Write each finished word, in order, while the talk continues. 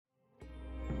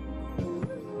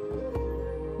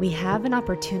We have an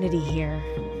opportunity here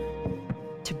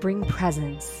to bring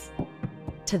presence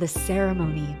to the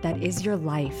ceremony that is your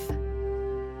life.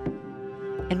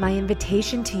 And my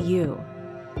invitation to you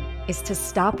is to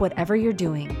stop whatever you're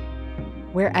doing,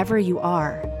 wherever you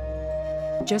are,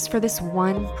 just for this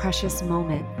one precious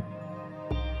moment,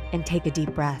 and take a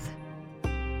deep breath.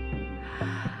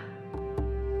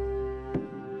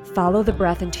 Follow the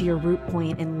breath into your root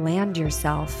point and land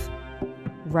yourself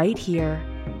right here,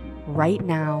 right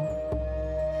now,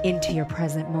 into your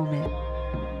present moment.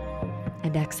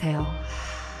 And exhale.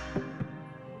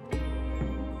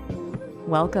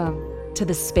 Welcome to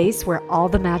the space where all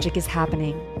the magic is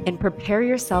happening, and prepare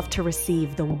yourself to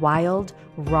receive the wild,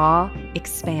 raw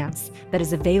expanse that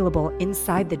is available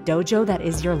inside the dojo that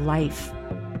is your life.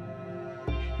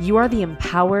 You are the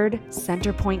empowered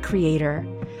center point creator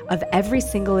of every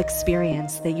single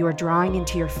experience that you are drawing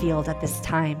into your field at this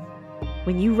time.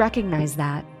 When you recognize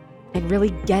that and really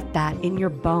get that in your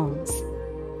bones,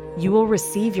 you will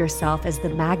receive yourself as the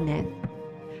magnet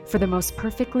for the most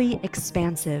perfectly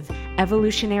expansive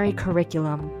evolutionary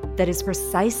curriculum that is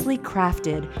precisely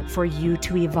crafted for you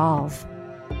to evolve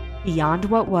beyond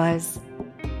what was,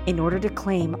 in order to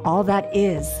claim all that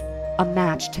is a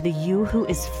match to the you who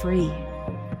is free.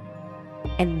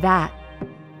 And that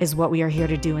is what we are here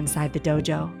to do inside the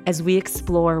dojo as we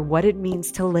explore what it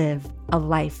means to live a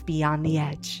life beyond the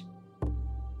edge.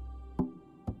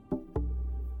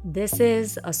 This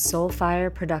is a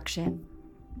Soulfire production.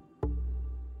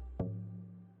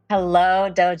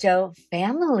 Hello, dojo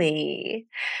family.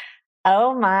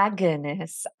 Oh my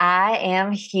goodness. I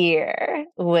am here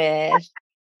with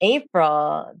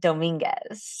April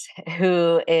Dominguez,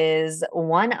 who is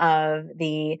one of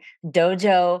the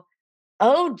dojo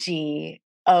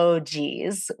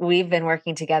OGs. We've been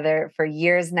working together for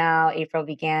years now. April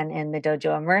began in the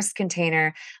Dojo Immerse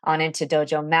container on into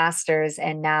Dojo Masters,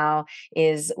 and now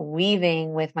is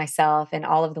weaving with myself and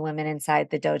all of the women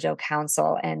inside the Dojo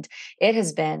Council. And it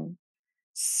has been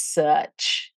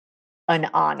such an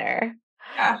honor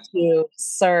to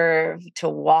serve, to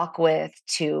walk with,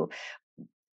 to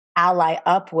ally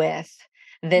up with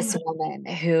this woman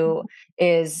who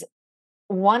is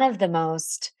one of the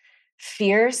most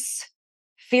fiercely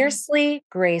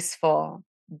graceful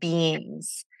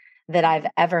beings that I've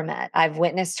ever met. I've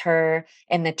witnessed her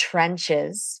in the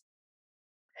trenches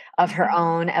of her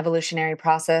own evolutionary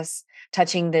process,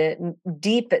 touching the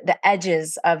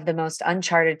edges of the most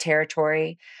uncharted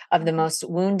territory, of the most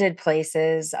wounded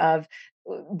places, of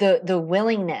the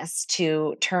willingness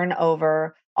to turn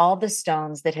over all the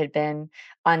stones that had been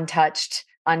untouched,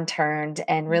 unturned,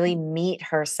 and really meet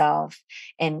herself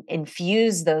and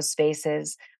infuse those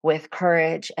spaces with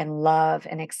courage and love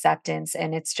and acceptance.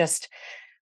 And it's just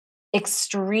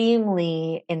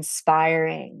extremely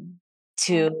inspiring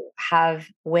to have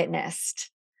witnessed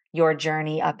your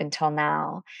journey up until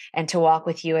now, and to walk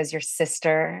with you as your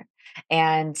sister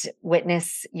and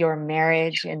witness your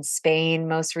marriage in Spain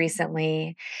most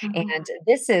recently. And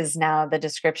this is now the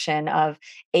description of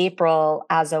April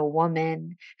as a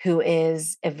woman who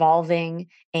is evolving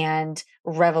and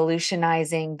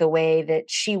revolutionizing the way that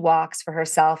she walks for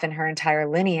herself and her entire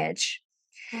lineage.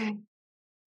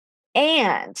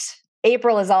 And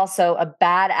April is also a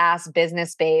badass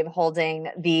business babe, holding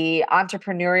the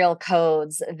entrepreneurial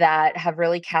codes that have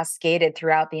really cascaded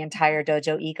throughout the entire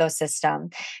dojo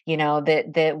ecosystem. You know,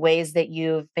 the ways that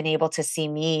you've been able to see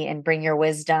me and bring your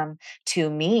wisdom to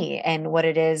me and what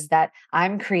it is that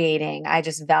I'm creating, I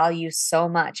just value so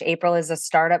much. April is a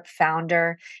startup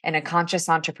founder and a conscious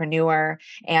entrepreneur,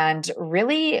 and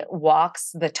really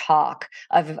walks the talk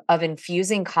of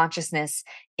infusing consciousness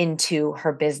into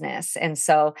her business. And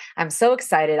so I'm so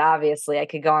excited. Obviously, I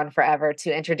could go on forever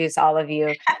to introduce all of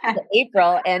you to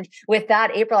April. And with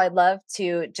that, April, I'd love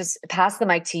to just pass the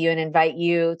mic to you and invite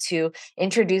you to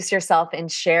introduce yourself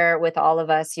and share with all of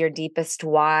us your deepest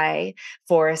why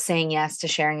for saying yes to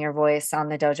sharing your voice on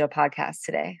the Dojo podcast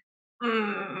today.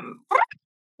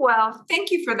 Well, thank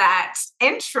you for that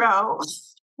intro.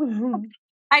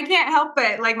 I can't help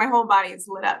it. Like, my whole body is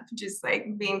lit up, just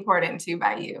like being poured into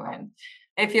by you. And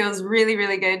it feels really,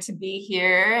 really good to be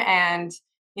here. And,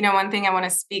 you know, one thing I want to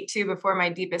speak to before my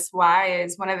deepest why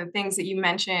is one of the things that you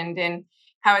mentioned, and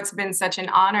how it's been such an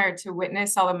honor to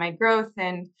witness all of my growth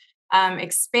and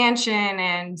expansion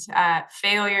and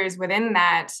failures within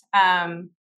that.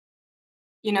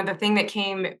 You know, the thing that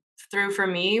came through for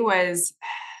me was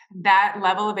that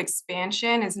level of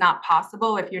expansion is not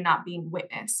possible if you're not being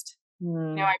witnessed. You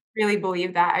know, I really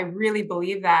believe that. I really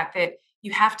believe that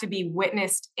you have to be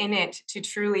witnessed in it to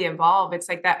truly evolve. It's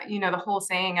like that, the whole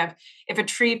saying of, if a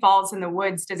tree falls in the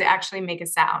woods, does it actually make a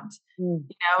sound? Mm.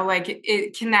 Like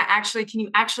can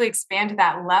you actually expand to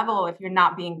that level if you're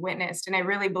not being witnessed? And I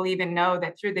really believe and know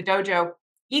that through the dojo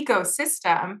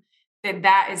ecosystem,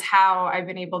 that is how I've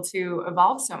been able to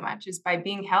evolve so much, is by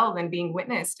being held and being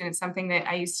witnessed. And it's something that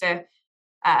I used to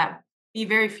uh, be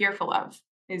very fearful of,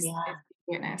 is Yeah. being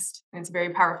witnessed. And it's a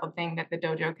very powerful thing that the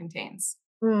dojo contains.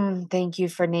 Thank you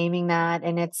for naming that.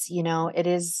 And it's, it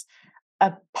is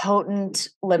a potent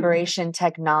liberation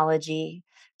technology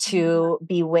to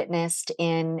be witnessed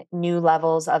in new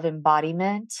levels of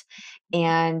embodiment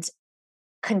and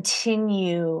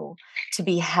continue to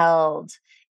be held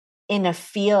in a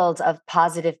field of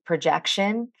positive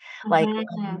projection, like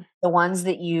Mhm. the ones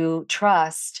that you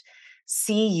trust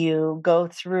see you go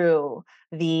through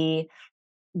the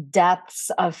depths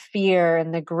of fear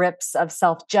and the grips of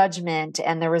self-judgment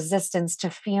and the resistance to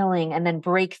feeling, and then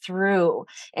break through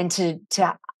into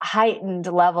heightened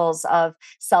levels of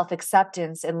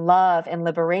self-acceptance and love and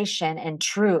liberation and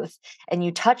truth. And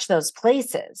you touch those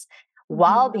places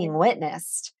while Mhm. being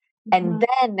witnessed. And Mhm.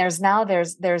 then there's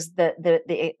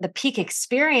the peak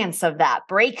experience of that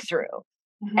breakthrough.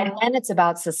 And Mhm. then it's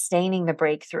about sustaining the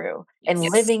breakthrough and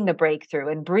Yes. living the breakthrough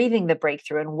and breathing the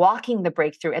breakthrough and walking the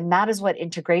breakthrough. And that is what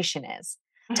integration is,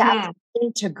 to Mhm. actually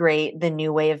integrate the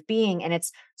new way of being. And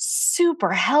it's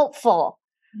super helpful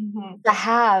Mhm. to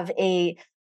have a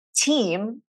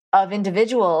team of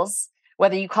individuals,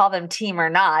 whether you call them team or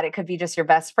not, it could be just your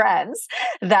best friends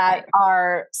that Right.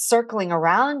 are circling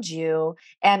around you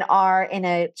and are in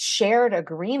a shared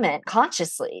agreement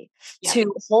consciously Yep.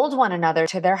 to hold one another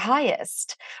to their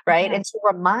highest, right? Mhm. And to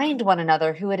remind one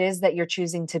another who it is that you're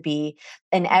choosing to be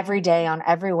in every day, on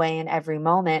every way, in every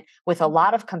moment, with a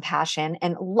lot of compassion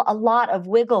and a lot of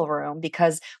wiggle room,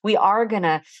 because we are going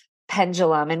to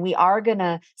pendulum and we are going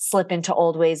to slip into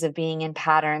old ways of being in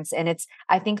patterns. And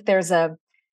I think there's a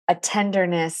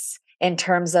tenderness in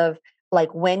terms of,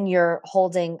 like, when you're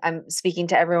holding, I'm speaking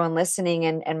to everyone listening,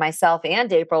 and myself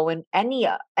and April, when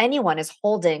anyone is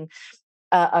holding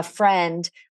a friend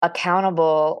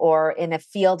accountable or in a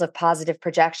field of positive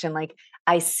projection, like,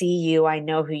 I see you, I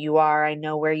know who you are, I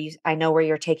know where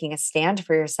you're taking a stand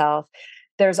for yourself.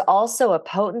 There's also a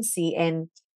potency in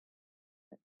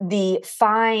the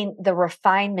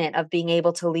refinement of being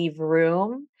able to leave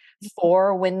room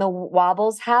for when the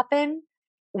wobbles happen,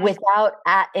 Mhm. without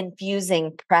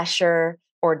infusing pressure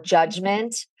or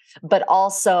judgment, but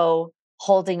also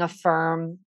holding a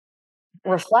firm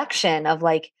reflection of,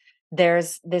 like,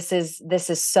 this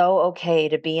is so okay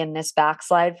to be in this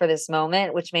backslide for this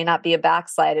moment, which may not be a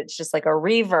backslide, it's just like a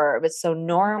reverb. It's so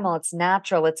normal, it's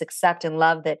natural, it's accept and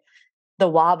love that the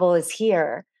wobble is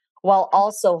here, while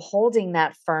also holding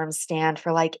that firm stand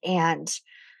for, like, and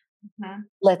Mhm.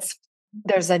 let's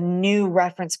there's a new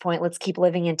reference point. Let's keep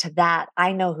living into that.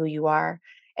 I know who you are,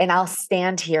 and I'll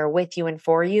stand here with you and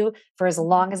for you for as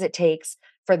long as it takes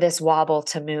for this wobble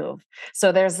to move.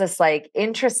 So there's this, like,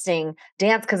 interesting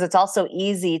dance, because it's also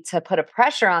easy to put a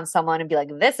pressure on someone and be like,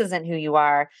 this isn't who you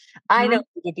are. I know Mhm.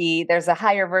 who to be. There's a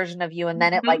higher version of you. And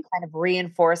then it, like, Mhm. kind of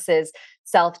reinforces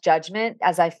self-judgment,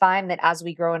 as I find that as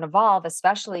we grow and evolve,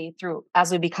 especially through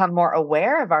as we become more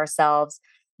aware of ourselves,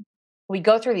 we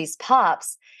go through these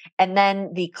pops, and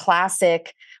then the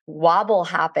classic wobble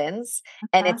happens,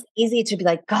 and Mhm. it's easy to be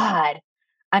like, God,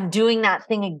 I'm doing that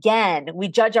thing again. We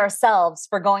judge ourselves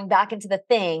for going back into the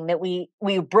thing that we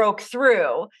broke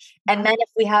through. And then if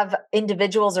we have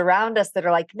individuals around us that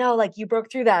are like, no, like, you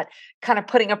broke through that, kind of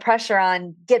putting a pressure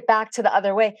on, get back to the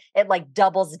other way, it, like,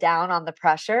 doubles down on the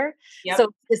pressure. Yep. So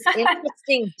this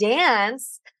interesting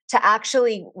dance to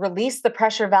actually release the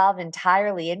pressure valve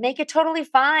entirely and make it totally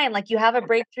fine. Like, you have a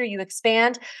breakthrough, you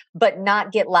expand, but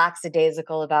not get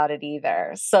lackadaisical about it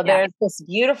either. So Yeah. there's this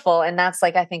beautiful, and that's,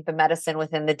 like, I think the medicine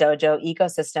within the dojo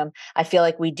ecosystem. I feel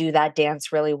like we do that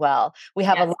dance really well. We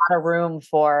have a Yes. lot of room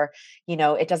for,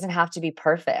 it doesn't have to be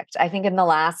perfect. I think in the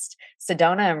last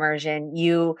Sedona immersion,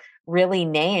 you really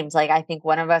named, like, I think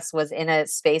one of us was in a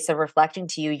space of reflecting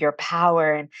to you your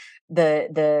power and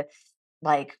the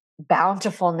like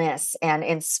bountifulness and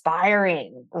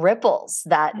inspiring ripples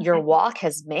that your Mhm. walk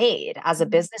has made as a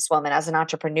Mhm. businesswoman, as an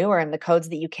entrepreneur, and the codes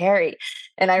that you carry.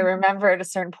 And I remember at a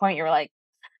certain point, you were like,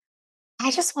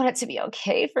 I just want it to be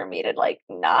okay for me to, like,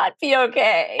 not be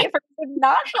okay, for me to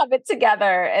not have it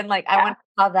together. And, like, I Yeah. wonder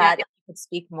how Yeah. that, if you could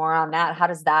speak more on that. How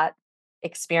does that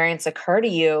experience occur to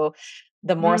you?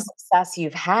 The more Mhm. success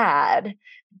you've had,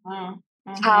 Mhm.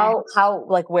 Mhm. how,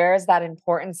 like, where is that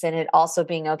importance in it also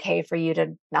being okay for you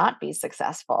to not be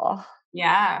successful?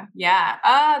 Yeah. Yeah.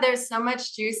 Oh, there's so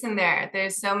much juice in there.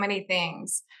 There's so many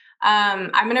things.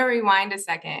 I'm going to rewind a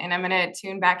second and I'm going to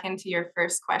tune back into your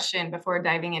first question before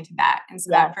diving into that. And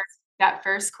so Yes. that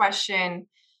first question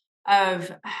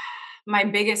of my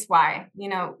biggest why,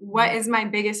 what is my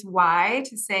biggest why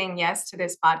to saying yes to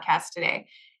this podcast today?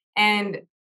 And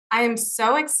I am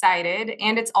so excited.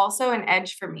 And it's also an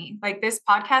edge for me. Like this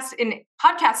podcast, and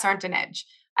podcasts aren't an edge.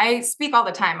 I speak all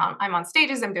the time. I'm on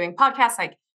stages, I'm doing podcasts.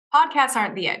 Like podcasts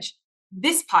aren't the edge.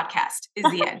 This podcast is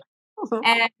the edge.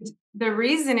 And the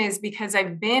reason is because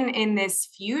I've been in this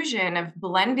fusion of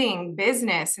blending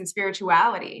business and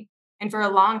spirituality. And for a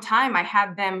long time, I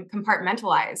had them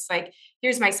compartmentalized. Like,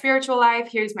 here's my spiritual life,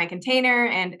 here's my container,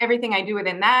 and everything I do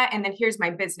within that. And then here's my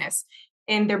business.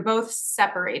 And they're both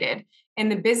separated.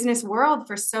 And the business world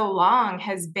for so long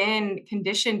has been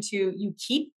conditioned to you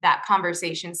keep that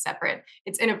conversation separate.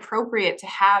 It's inappropriate to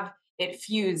have it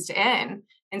fused in.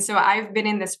 And so I've been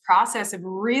in this process of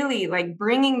really like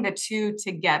bringing the two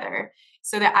together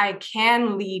so that I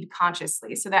can lead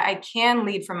consciously, so that I can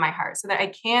lead from my heart, so that I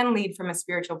can lead from a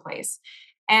spiritual place.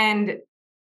 And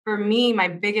for me, my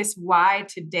biggest why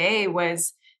today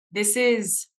was this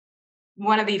is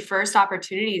one of the first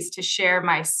opportunities to share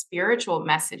my spiritual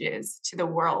messages to the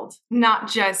world, not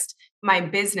just my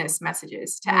business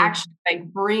messages, to actually like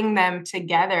bring them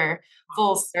together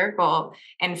full circle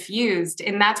and fused.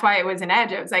 And that's why it was an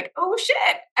edge. I was like, oh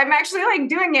shit, I'm actually like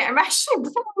doing it. I'm actually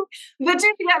putting the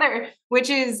two together, which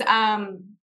is,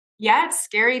 yeah, it's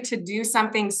scary to do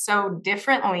something so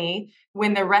differently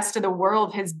when the rest of the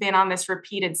world has been on this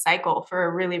repeated cycle for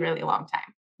a really, really long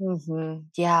time.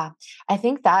 Yeah. I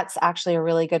think that's actually a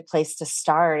really good place to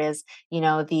start is,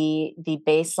 the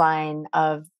baseline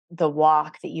of the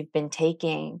walk that you've been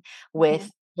taking with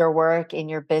your work in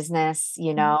your business,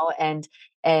 and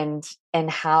and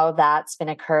how that's been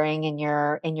occurring in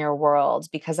your world,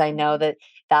 because I know that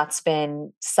that's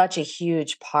been such a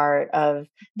huge part of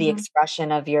the Mhm.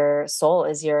 expression of your soul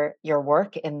is your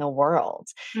work in the world.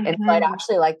 And so I'd Mhm.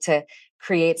 actually like to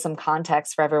create some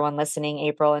context for everyone listening,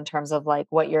 April, in terms of like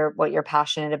what you're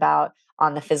passionate about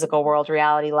on the physical world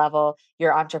reality level,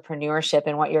 your entrepreneurship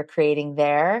and what you're creating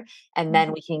there. And then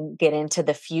Mhm. we can get into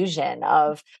the fusion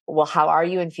of, well, how are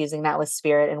you infusing that with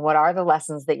spirit? And what are the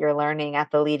lessons that you're learning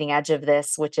at the leading edge of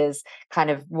this, which is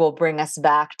kind of will bring us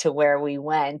back to where we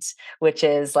went, which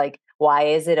is like, why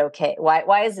is it okay?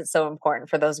 Why is it so important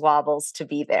for those wobbles to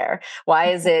be there?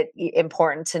 Why is it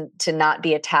important to not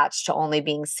be attached to only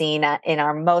being seen in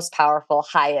our most powerful,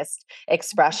 highest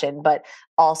expression, but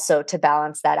also to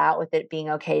balance that out with it being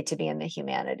okay to be in the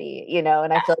humanity,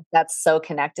 and I feel like that's so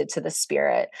connected to the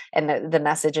spirit and the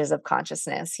messages of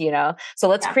consciousness. So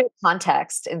let's Yeah. create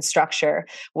context and structure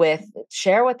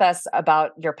share with us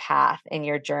about your path and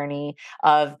your journey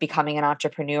of becoming an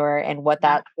entrepreneur and what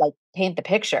Yeah. that like paint the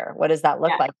picture. What does that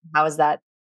look Yeah. like? How has that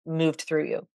moved through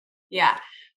you? Yeah.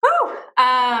 Whew.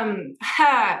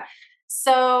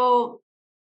 So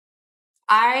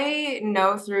I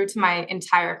know through to my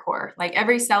entire core, like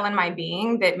every cell in my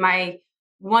being, that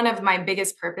one of my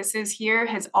biggest purposes here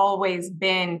has always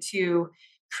been to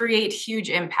create huge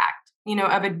impact,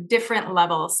 of a different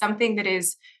level, something that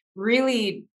is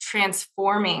really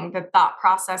transforming the thought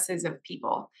processes of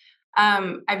people.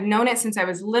 I've known it since I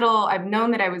was little. I've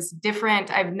known that I was different.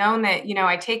 I've known that,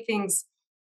 I take things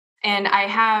and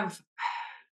I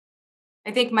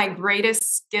think my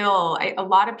greatest skill, a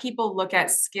lot of people look at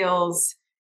skills.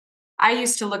 I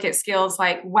used to look at skills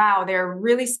like, wow, they're a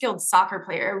really skilled soccer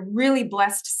player, a really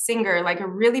blessed singer, like a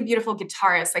really beautiful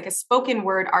guitarist, like a spoken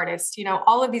word artist,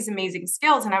 all of these amazing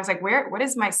skills. And I was like, what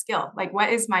is my skill? Like, what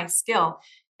is my skill?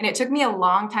 And it took me a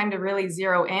long time to really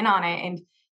zero in on it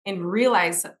and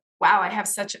realize, wow, I have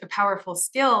such a powerful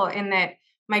skill in that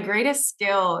my greatest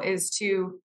skill is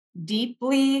to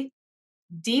deeply,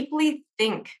 deeply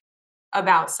think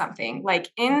about something,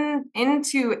 like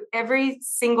into every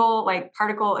single like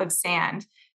particle of sand,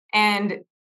 and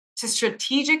to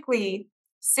strategically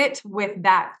sit with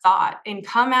that thought and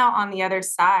come out on the other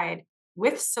side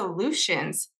with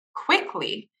solutions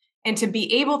quickly, and to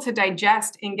be able to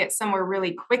digest and get somewhere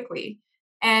really quickly.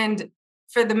 And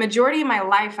for the majority of my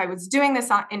life, I was doing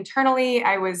this internally.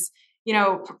 I was,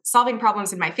 solving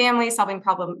problems in my family, solving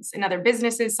problems in other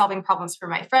businesses, solving problems for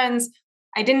my friends.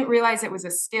 I didn't realize it was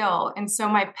a skill. And so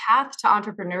my path to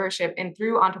entrepreneurship and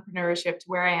through entrepreneurship to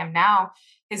where I am now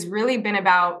has really been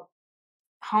about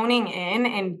honing in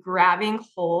and grabbing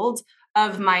hold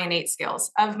of my innate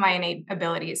skills, of my innate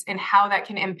abilities, and how that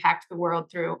can impact the world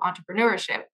through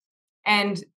entrepreneurship.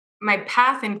 And my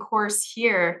path and course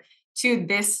here to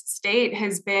this state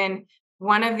has been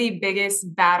one of the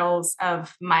biggest battles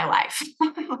of my life,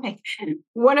 like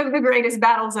one of the greatest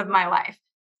battles of my life.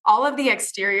 All of the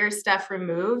exterior stuff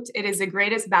removed, it is the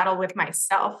greatest battle with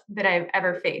myself that I've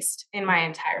ever faced in my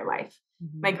entire life.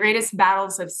 Mm-hmm. My greatest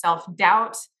battles of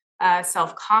self-doubt,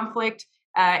 self-conflict,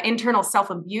 internal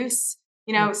self-abuse,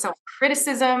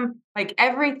 self-criticism, like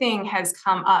everything has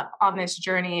come up on this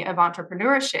journey of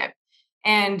entrepreneurship.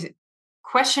 And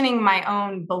questioning my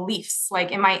own beliefs.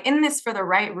 Like, am I in this for the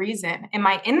right reason? Am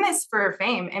I in this for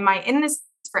fame? Am I in this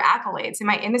for accolades? Am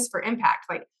I in this for impact?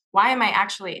 Like, why am I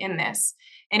actually in this?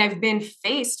 And I've been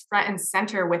faced front and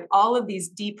center with all of these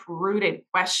deep rooted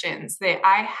questions that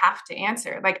I have to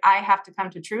answer, like I have to come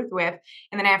to truth with,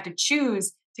 and then I have to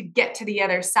choose to get to the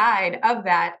other side of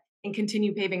that and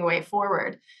continue paving a way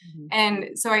forward. Mm-hmm.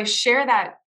 And so I share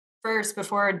that first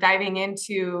before diving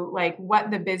into like what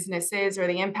the business is or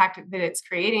the impact that it's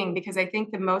creating, because I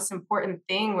think the most important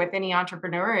thing with any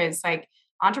entrepreneur is like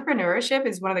entrepreneurship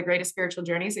is one of the greatest spiritual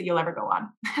journeys that you'll ever go on.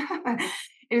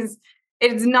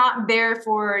 It's not there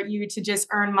for you to just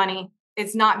earn money.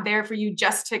 It's not there for you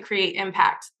just to create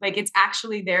impact. Like it's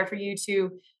actually there for you to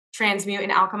transmute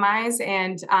and alchemize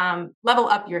and level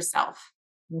up yourself.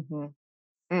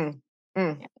 Mm-hmm.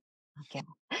 Yeah. Okay.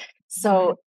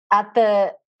 So at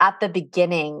the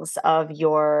beginnings of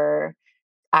your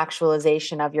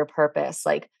actualization of your purpose,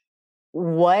 like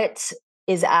what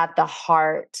is at the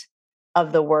heart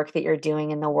of the work that you're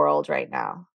doing in the world right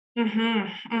now?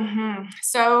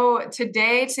 So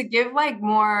today, to give like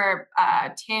more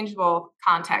tangible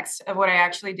context of what I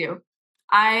actually do,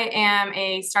 I am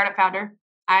a startup founder.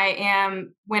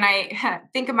 When I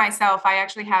think of myself, I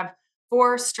actually have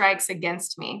 4 strikes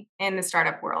against me in the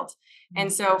startup world.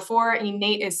 And so 4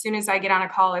 innate, as soon as I get on a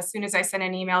call, as soon as I send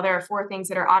an email, there are 4 things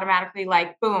that are automatically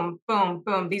like, boom, boom,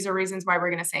 boom. These are reasons why we're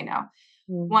going to say no.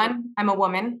 1, I'm a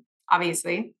woman,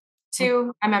 obviously.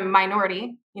 2, I'm a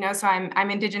minority, so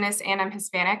I'm Indigenous and I'm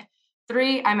Hispanic.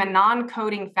 3, I'm a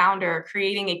non-coding founder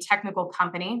creating a technical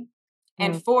company.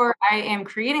 And 4, I am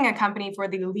creating a company for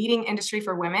the leading industry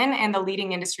for women and the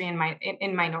leading industry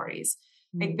in minorities.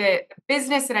 Like the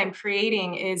business that I'm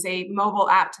creating is a mobile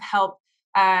app to help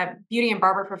beauty and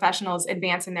barber professionals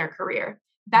advance in their career.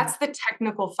 That's the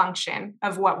technical function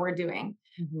of what we're doing.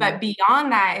 But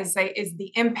beyond that is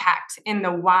the impact in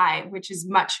the why, which is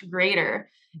much greater.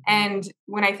 And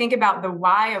when I think about the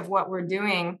why of what we're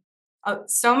doing,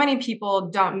 so many people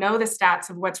don't know the stats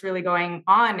of what's really going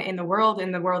on in the world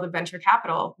of venture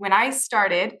capital. When I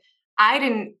started, I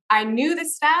knew the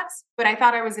stats, but I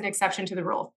thought I was an exception to the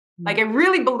rule. Like I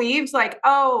really believed like,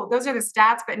 oh, those are the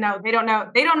stats, but no, they don't know.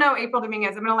 They don't know April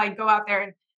Dominguez. I'm going to like go out there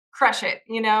and crush it,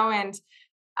 and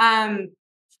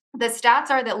the stats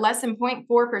are that less than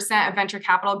 0.4% of venture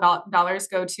capital dollars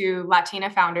go to Latina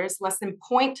founders, less than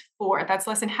 0.4, that's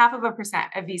less than 0.5%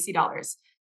 of VC dollars.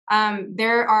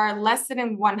 There are less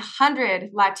than 100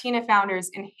 Latina founders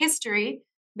in history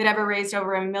that ever raised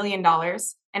over $1 million.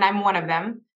 And I'm one of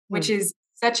them, which is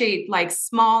such a like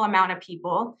small amount of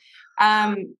people.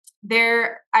 I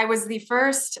was the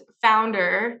first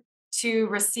founder to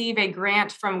receive a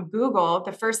grant from Google,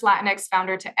 the first Latinx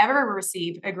founder to ever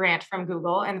receive a grant from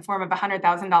Google in the form of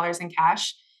 $100,000 in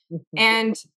cash.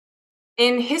 And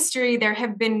in history, there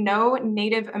have been no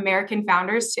Native American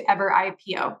founders to ever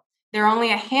IPO. There are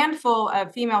only a handful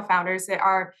of female founders that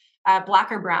are Black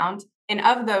or brown. And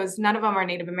of those, none of them are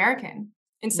Native American.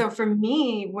 And so for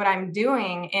me, what I'm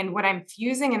doing and what I'm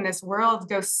fusing in this world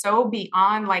goes so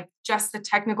beyond like just the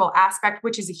technical aspect,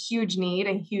 which is a huge need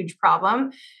and huge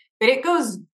problem, but it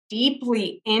goes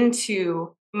deeply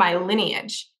into my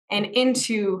lineage and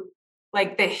into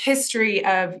like the history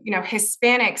of,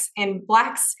 Hispanics and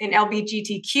Blacks and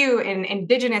LGBTQ and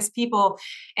Indigenous people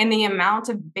and the amount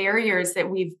of barriers that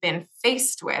we've been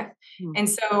faced with. And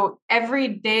so every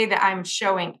day that I'm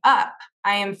showing up,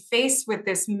 I am faced with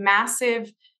this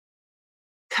massive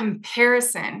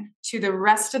comparison to the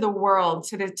rest of the world,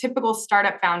 to the typical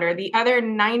startup founder, the other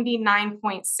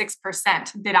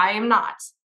 99.6% that I am not.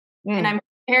 And I'm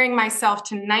comparing myself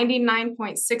to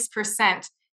 99.6%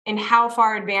 in how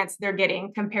far advanced they're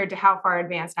getting compared to how far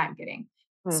advanced I'm getting.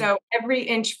 So every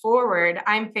inch forward,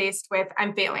 I'm faced with,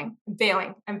 I'm failing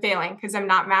because I'm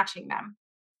not matching them.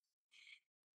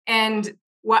 And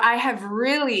what I have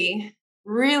really,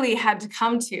 really had to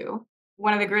come to,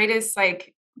 one of the greatest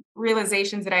like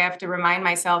realizations that I have to remind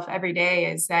myself every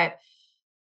day is that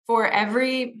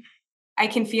I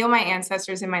can feel my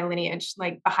ancestors in my lineage,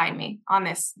 like behind me on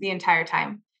this the entire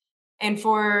time. And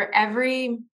for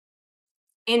every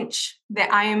inch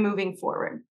that I am moving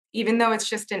forward, even though it's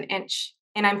just an inch,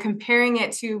 and I'm comparing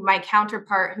it to my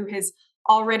counterpart who has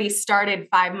already started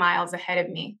 5 miles ahead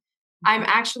of me, I'm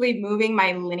actually moving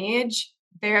my lineage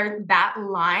there, that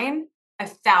line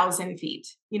 1,000 feet,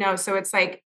 so it's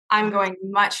like I'm going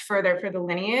much further for the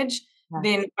lineage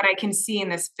than what I can see in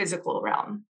this physical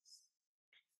realm.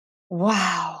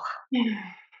 Wow.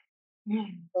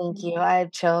 Thank you. I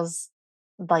have chills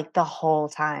like the whole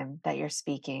time that you're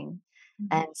speaking,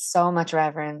 and so much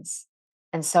reverence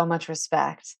and so much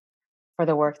respect for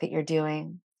the work that you're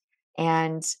doing.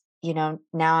 And,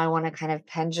 now I want to kind of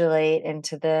pendulate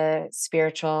into the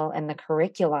spiritual and the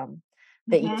curriculum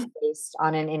that you Mhm, faced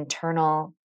on an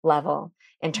internal level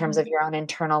in terms mhm, of your own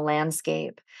internal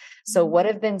landscape. So, mhm. what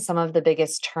have been some of the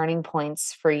biggest turning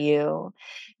points for you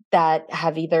that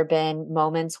have either been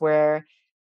moments where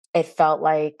it felt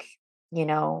like, you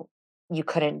know, you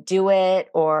couldn't do it,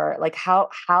 or like how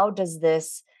does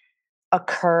this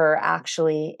occur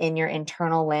actually in your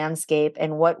internal landscape,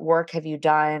 and what work have you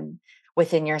done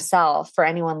within yourself for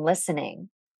anyone listening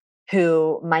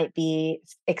who might be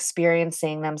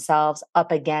experiencing themselves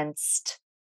up against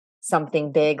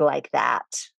something big like that,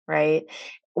 right?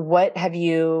 What have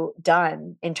you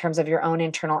done in terms of your own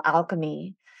internal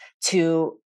alchemy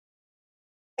to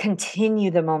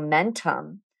continue the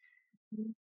momentum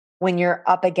when you're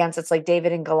up against, it's like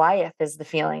David and Goliath is the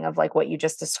feeling of like what you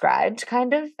just described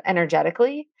kind of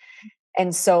energetically.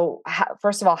 And so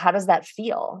first of all, how does that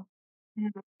feel?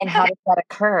 Mhm. And how does that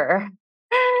occur?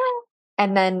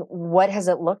 And then what has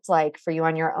it looked like for you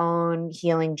on your own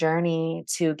healing journey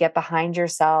to get behind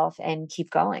yourself and keep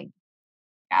going?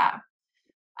 Yeah.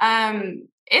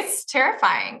 It's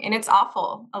terrifying and it's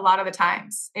awful a lot of the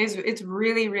times. It's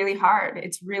really, really hard.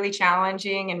 It's really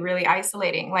challenging and really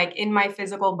isolating. Like in my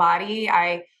physical body,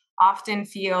 I often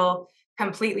feel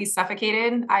completely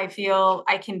suffocated. I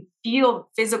can feel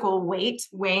physical weight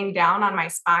weighing down on my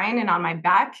spine and on my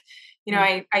back.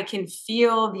 Mm, I can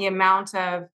feel the amount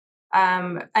of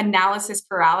analysis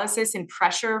paralysis and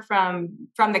pressure from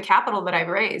the capital that I've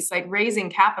raised. Like raising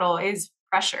capital is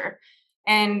pressure,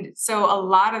 and so a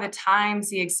lot of the times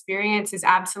the experience is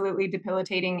absolutely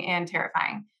debilitating and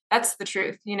terrifying. That's the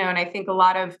truth, and I think a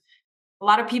lot of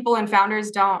people and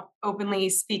founders don't openly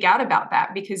speak out about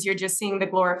that because you're just seeing the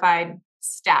glorified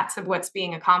stats of what's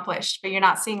being accomplished, but you're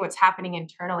not seeing what's happening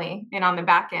internally and on the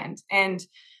back end. And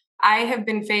I have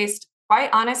been faced, quite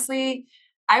honestly,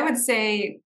 I would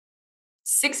say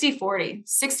 60-40.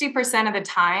 60% of the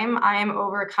time I am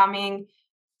overcoming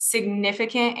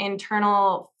significant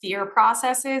internal fear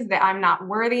processes that I'm not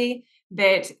worthy,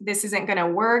 that this isn't going to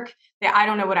work, that I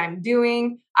don't know what I'm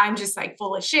doing. I'm just like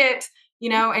full of shit,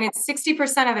 and it's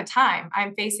 60% of the time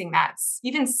I'm facing that,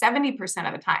 even 70%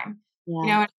 of the time,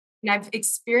 yeah. and I've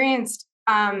experienced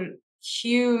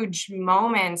huge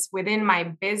moments within my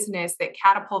business that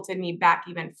catapulted me back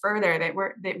even further,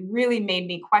 that really made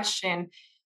me question,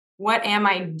 what am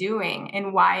I doing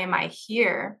and why am I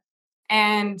here?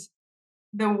 And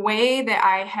the way that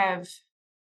I have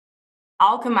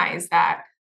alchemized that,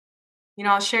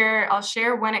 I'll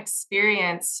share one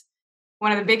experience.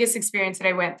 One of the biggest experience that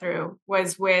I went through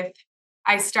was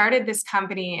I started this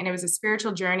company and it was a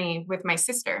spiritual journey with my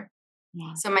sister.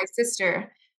 Yeah. So my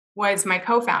sister was my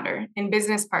co-founder and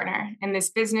business partner. And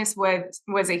this business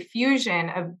was a fusion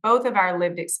of both of our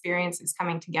lived experiences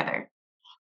coming together.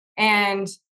 And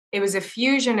it was a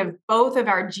fusion of both of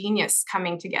our genius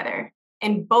coming together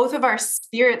and both of our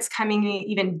spirits coming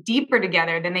even deeper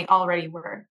together than they already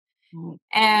were. Mm,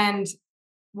 And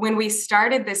when we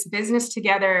started this business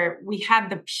together, we had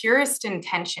the purest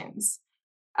intentions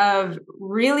of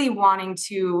really wanting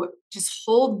to just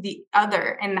hold the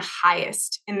other in the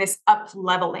highest in this up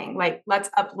leveling, like let's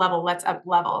up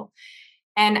level.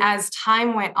 And as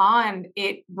time went on,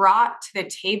 it brought to the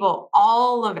table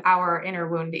all of our inner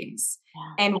woundings.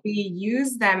 yeah. And we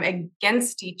used them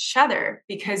against each other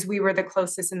because we were the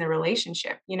closest in the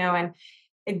relationship,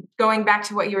 and going back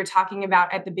to what you were talking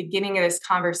about at the beginning of this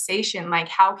conversation, like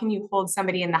how can you hold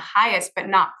somebody in the highest but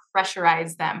not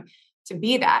pressurize them to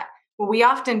be that? Well, we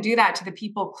often do that to the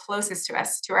people closest to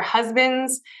us, to our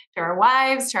husbands, to our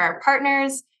wives, to our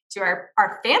partners, to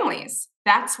our families.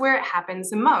 That's where it happens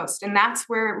the most. And that's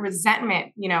where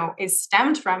resentment, is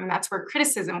stemmed from. And that's where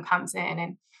criticism comes in.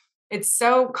 And it's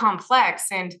so complex.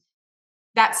 And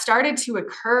that started to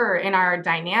occur in our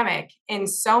dynamic. And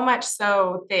so much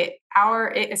so that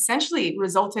it essentially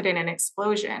resulted in an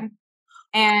explosion.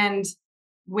 And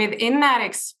within that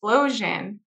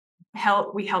explosion,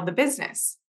 we held the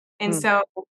business. And Mm, so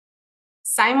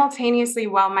simultaneously,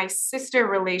 while my sister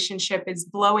relationship is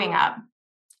blowing up,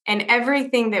 and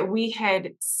everything that we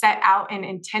had set out and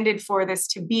intended for this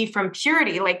to be, from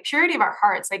purity, like purity of our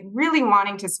hearts, like really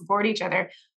wanting to support each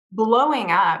other,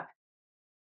 blowing up,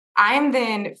 I'm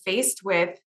then faced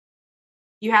with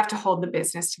you have to hold the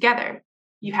business together.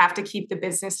 You have to keep the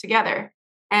business together.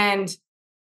 And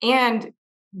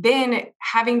then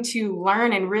having to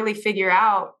learn and really figure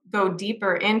out, go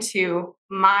deeper into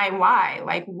my why.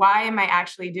 Like, why am I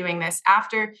actually doing this?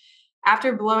 After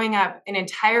blowing up an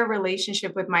entire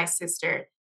relationship with my sister,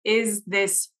 is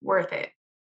this worth it?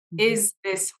 Is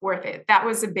this worth it? That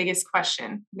was the biggest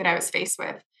question that I was faced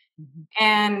with.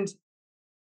 And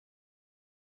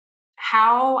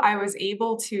how I was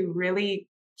able to really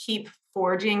keep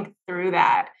forging through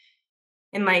that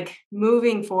and like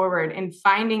moving forward and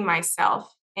finding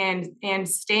myself and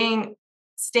staying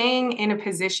in a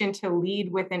position to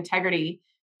lead with integrity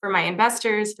for my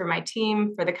investors, for my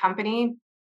team, for the company,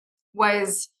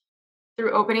 was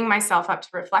through opening myself up to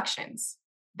reflections.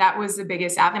 That was the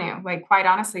biggest avenue. Like, quite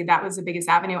honestly, that was the biggest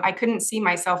avenue. I couldn't see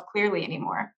myself clearly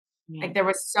anymore. Yeah. Like, there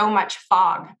was so much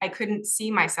fog. I couldn't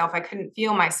see myself. I couldn't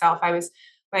feel myself. I was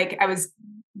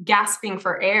gasping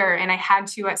for air, and I had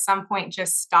to at some point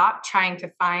just stop trying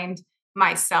to find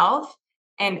myself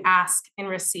and ask and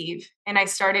receive. And I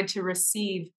started to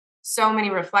receive so many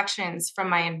reflections from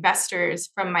my investors,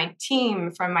 from my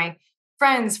team, from my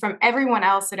friends, from everyone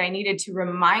else, that I needed to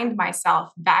remind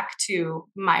myself back to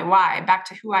my why, back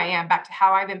to who I am, back to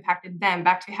how I've impacted them,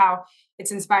 back to how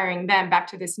it's inspiring them, back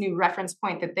to this new reference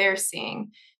point that they're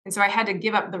seeing. And so I had to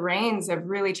give up the reins of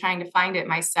really trying to find it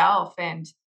myself and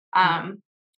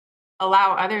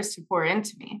allow others to pour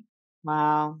into me.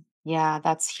 Wow. Yeah,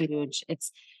 that's huge.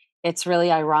 It's really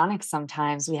ironic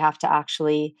sometimes we have to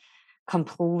actually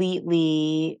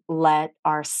completely let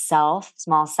our small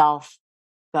self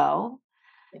go.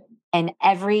 And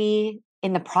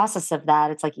in the process of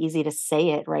that, it's like easy to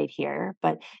say it right here,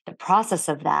 but the process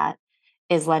of that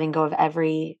is letting go of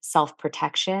every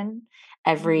self-protection,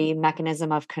 every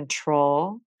mechanism of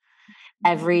control,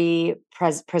 every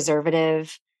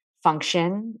preservative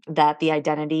function that the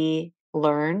identity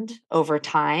learned over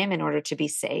time in order to be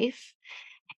safe.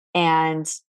 And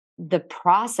the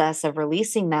process of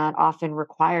releasing that often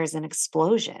requires an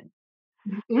explosion.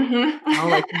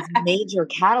 Like these major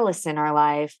catalysts in our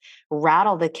life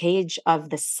rattle the cage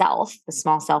of the self, the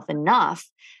small self, enough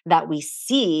that we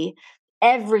see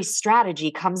every strategy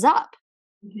comes up.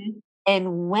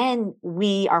 And when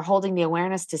we are holding the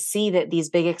awareness to see that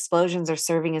these big explosions are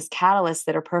serving as catalysts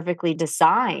that are perfectly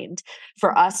designed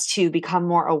for us to become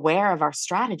more aware of our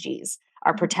strategies,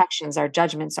 our protections, our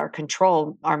judgments, our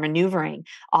control, our maneuvering,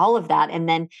 all of that. And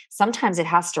then sometimes it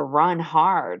has to run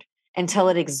hard until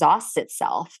it exhausts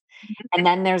itself. And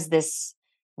then there's this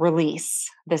release,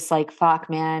 this like, fuck,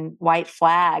 man, white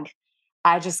flag.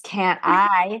 I just can't,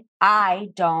 I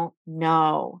don't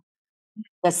know.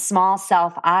 The small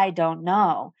self, I don't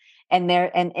know. And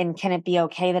can it be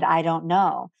okay that I don't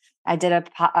know? I did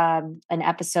an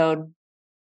episode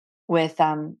with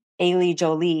Ailey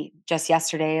Jolie just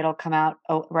yesterday. It'll come out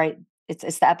right.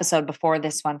 It's the episode before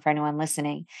this one for anyone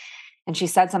listening. And she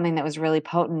said something that was really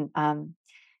potent.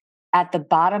 At the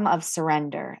bottom of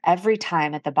surrender, every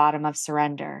time at the bottom of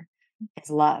surrender is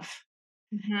love.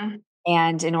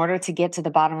 And in order to get to the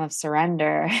bottom of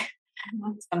surrender,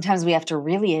 sometimes we have to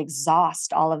really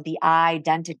exhaust all of the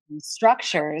identity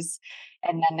structures.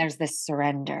 And then there's this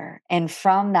surrender. And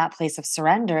from that place of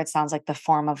surrender, it sounds like the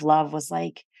form of love was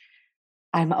like,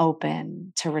 I'm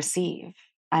open to receive.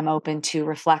 I'm open to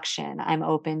reflection. I'm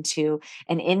open to,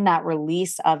 and in that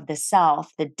release of the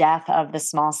self, the death of the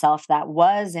small self that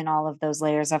was in all of those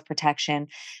layers of protection,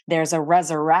 there's a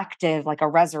resurrective, like a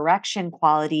resurrection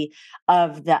quality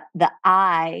of the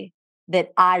I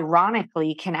that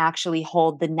ironically can actually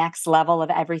hold the next level of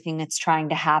everything that's trying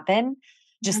to happen.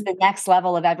 Just the next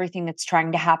level of everything that's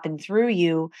trying to happen through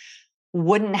you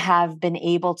wouldn't have been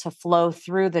able to flow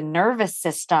through the nervous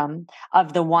system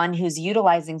of the one who's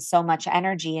utilizing so much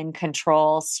energy in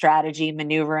control, strategy,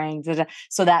 maneuvering.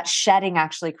 So that shedding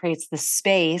actually creates the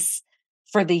space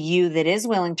for the you that is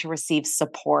willing to receive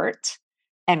support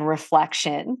and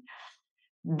reflection,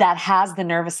 that has the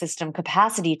nervous system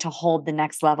capacity to hold the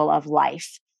next level of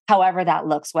life, however that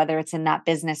looks, whether it's in that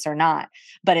business or not.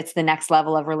 But it's the next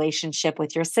level of relationship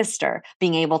with your sister,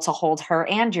 being able to hold her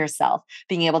and yourself,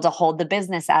 being able to hold the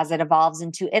business as it evolves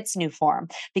into its new form,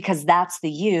 because that's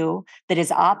the you that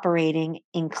is operating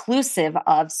inclusive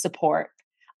of support,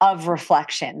 of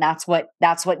reflection. That's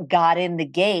what got in the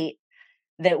gate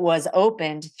that was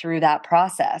opened through that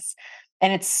process.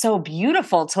 And it's so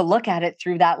beautiful to look at it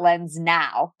through that lens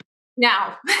now.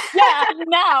 Now. Yeah,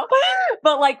 now.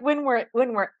 But like when we're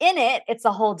in it, it's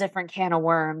a whole different can of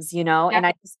worms, you know? Yeah. And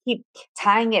I just keep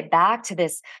tying it back to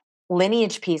this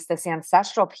lineage piece, this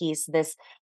ancestral piece, this,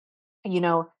 you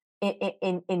know,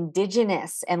 in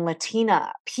indigenous and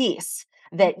Latina piece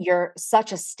that you're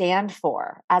such a stand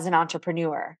for as an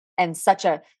entrepreneur and such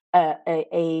a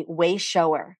way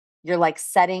shower. You're like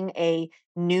setting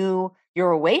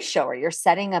you're a way shower. You're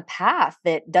setting a path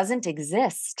that doesn't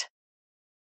exist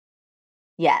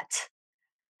yet.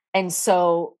 And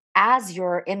so as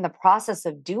you're in the process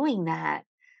of doing that,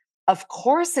 of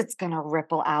course it's going to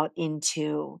ripple out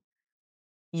into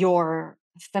your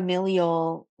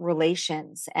familial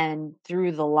relations and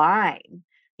through the line,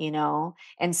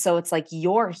 And so it's like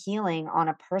you're healing on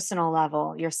a personal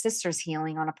level, your sister's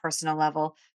healing on a personal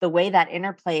level. The way that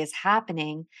interplay is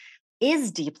happening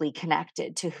is deeply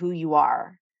connected to who you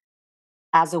are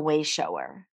as a way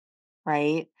shower,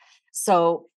 right?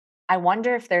 So I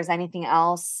wonder if there's anything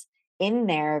else in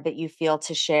there that you feel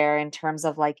to share in terms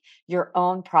of like your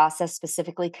own process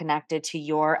specifically connected to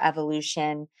your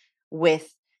evolution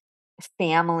with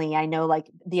family. I know like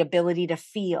the ability to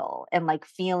feel and like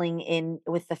feeling in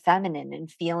with the feminine and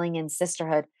feeling in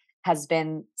sisterhood has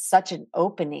been such an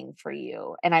opening for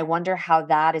you. And I wonder how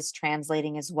that is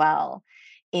translating as well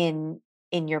in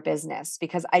your business,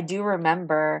 because I do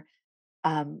remember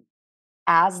um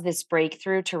as this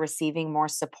breakthrough to receiving more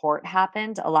support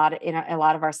happened, in a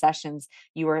lot of our sessions,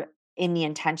 you were in the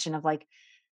intention of like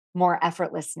more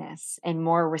effortlessness and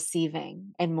more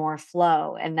receiving and more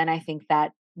flow. And then I think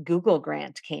that Google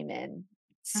grant came in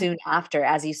soon after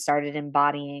as you started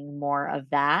embodying more of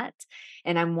that.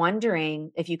 And I'm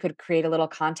wondering if you could create a little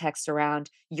context around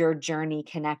your journey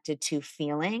connected to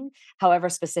feeling, however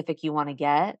specific you want to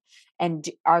get. And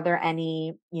are there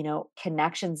any,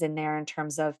 connections in there in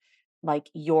terms of like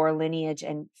your lineage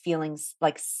and feelings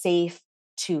like safe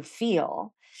to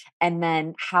feel? And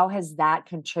then how has that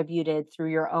contributed through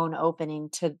your own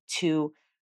opening to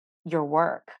your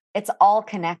work? It's all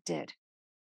connected.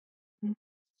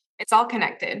 It's all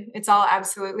connected. It's all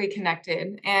absolutely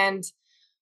connected. And,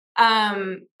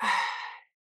 um,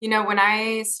 when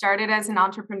I started as an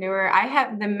entrepreneur, I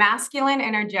have the masculine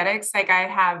energetics, like I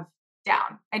have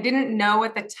down. I didn't know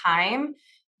at the time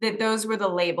that those were the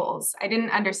labels. I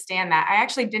didn't understand that. I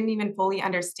actually didn't even fully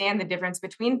understand the difference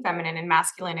between feminine and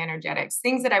masculine energetics.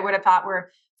 Things that I would have thought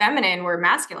were feminine were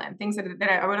masculine. Things that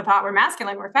I would have thought were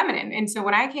masculine were feminine. And so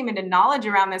when I came into knowledge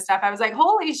around this stuff, I was like,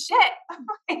 holy shit.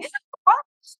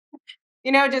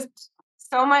 Just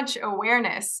so much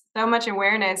awareness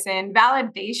and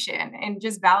validation, and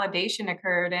just validation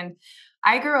occurred. And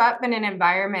I grew up in an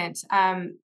environment,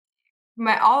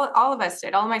 all of us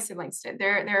did, all of my siblings did.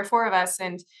 There are four of us,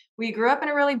 and we grew up in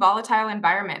a really volatile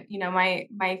environment.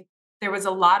 There was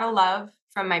a lot of love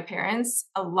from my parents,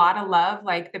 a lot of love,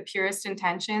 like the purest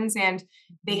intentions, and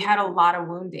they had a lot of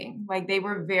wounding. Like they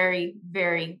were very,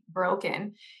 very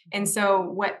broken. And so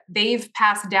what they've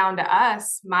passed down to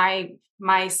us, my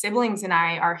siblings and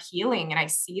I are healing, and I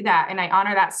see that and I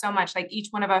honor that so much. Like each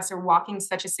one of us are walking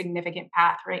such a significant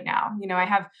path right now. I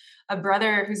have a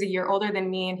brother who's a year older than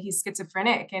me, and he's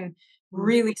schizophrenic and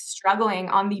really struggling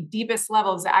on the deepest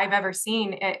levels that I've ever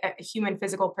seen a human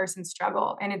physical person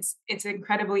struggle. And it's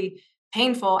incredibly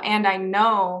painful. And I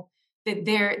know that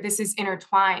this is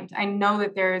intertwined. I know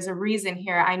that there is a reason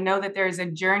here. I know that there is a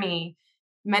journey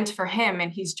meant for him,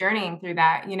 and he's journeying through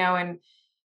that,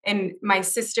 and my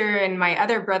sister and my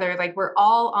other brother, like we're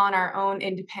all on our own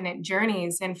independent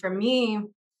journeys. And for me,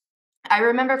 I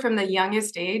remember from the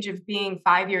youngest age of being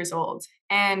 5 years old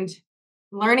and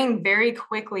learning very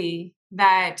quickly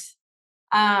that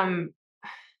the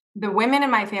women in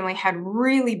my family had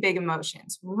really big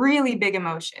emotions.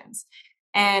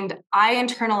 And I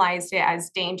internalized it as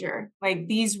danger. Like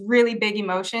these really big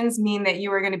emotions mean that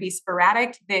you are going to be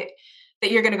sporadic, that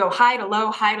you're going to go high to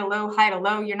low, high to low, high to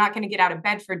low. You're not going to get out of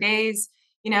bed for days,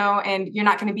 and you're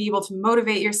not going to be able to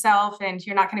motivate yourself, and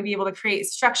you're not going to be able to create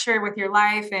structure with your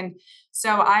life. And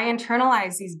so I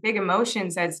internalize these big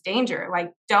emotions as danger.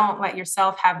 Like, don't let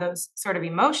yourself have those sort of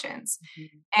emotions.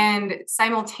 Mm-hmm. And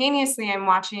simultaneously, I'm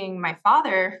watching my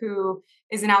father, who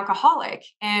is an alcoholic.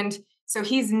 And so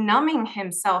he's numbing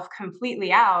himself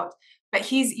completely out, but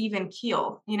he's even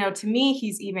keel. To me,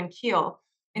 he's even keel.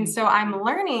 And so I'm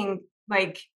learning,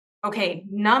 like, okay,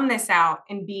 numb this out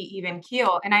and be even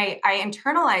keel. And I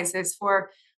internalized this for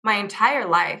my entire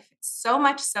life, so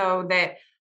much so that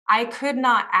I could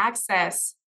not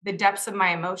access the depths of my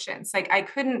emotions. Like I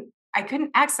couldn't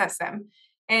access them.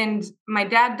 And my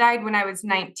dad died when I was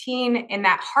 19, and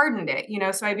that hardened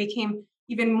it, so I became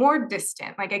even more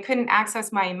distant. Like I couldn't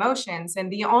access my emotions. And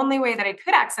the only way that I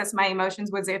could access my emotions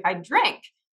was if I drank.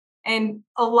 And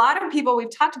a lot of people,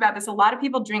 we've talked about this, a lot of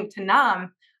people drink to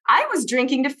numb. I was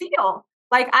drinking to feel.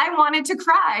 Like I wanted to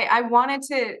cry. I wanted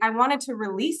to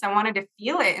release. I wanted to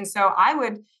feel it. And so I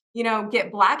would,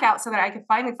 get blackout so that I could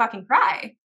finally fucking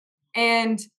cry.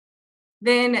 And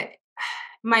then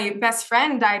my best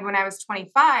friend died when I was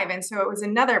 25. And so it was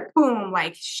another boom,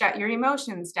 like shut your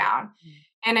emotions down.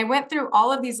 And I went through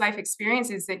all of these life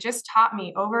experiences that just taught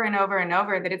me over and over and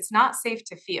over that it's not safe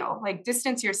to feel, like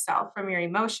distance yourself from your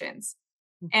emotions.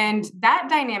 And that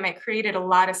dynamic created a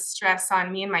lot of stress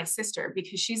on me and my sister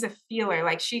because she's a feeler.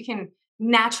 Like she can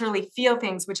naturally feel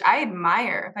things, which I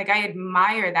admire. Like I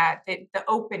admire that the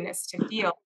openness to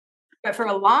feel. But for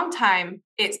a long time,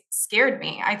 it scared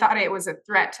me. I thought it was a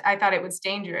threat. I thought it was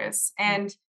dangerous.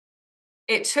 And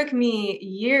it took me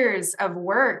years of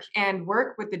work and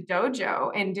work with the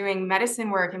dojo and doing medicine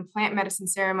work and plant medicine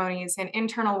ceremonies and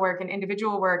internal work and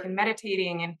individual work and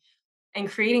meditating and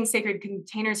creating sacred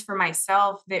containers for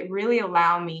myself that really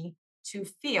allow me to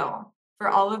feel, for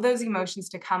all of those emotions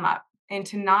to come up and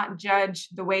to not judge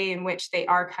the way in which they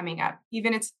are coming up,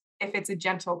 even if it's a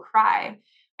gentle cry.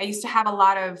 I used to have a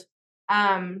lot of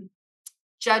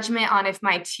judgment on if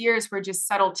my tears were just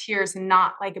subtle tears and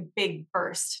not like a big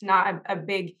burst, not a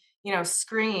big,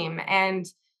 scream. And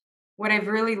what I've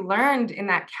really learned in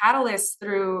that catalyst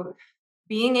through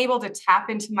being able to tap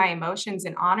into my emotions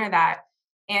and honor that.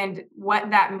 And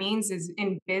what that means is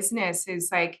in business is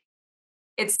like,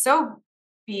 it's so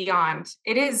beyond.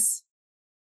 It is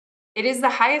the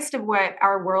highest of what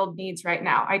our world needs right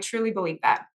now. I truly believe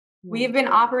that. We have been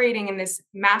operating in this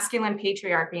masculine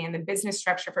patriarchy in the business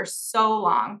structure for so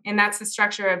long. And that's the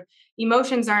structure of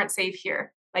emotions aren't safe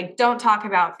here. Like, don't talk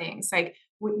about things. Like,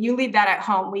 you leave that at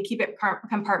home. We keep it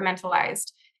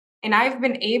compartmentalized. And I've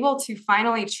been able to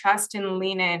finally trust and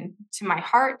lean in to my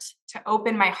heart, to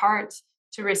open my heart,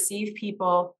 to receive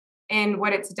people. And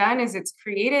what it's done is it's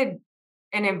created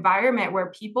an environment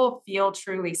where people feel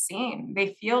truly seen.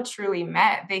 They feel truly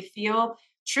met. They feel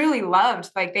truly loved.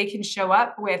 Like they can show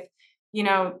up with,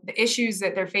 the issues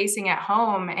that they're facing at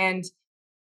home. And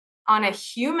on a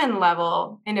human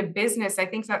level in a business, I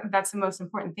think that's the most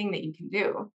important thing that you can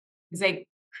do is like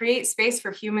create space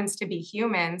for humans to be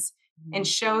humans and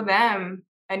show them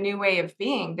a new way of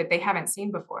being that they haven't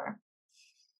seen before.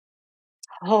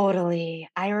 Totally.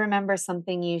 I remember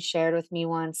something you shared with me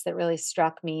once that really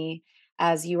struck me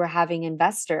as you were having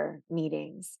investor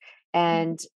meetings.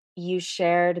 And you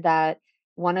shared that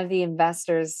one of the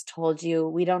investors told you,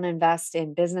 we don't invest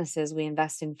in businesses, we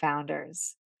invest in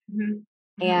founders. Mhm.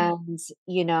 Mhm.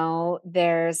 And,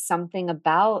 there's something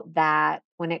about that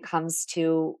when it comes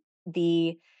to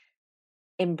the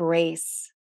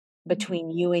embrace Mhm.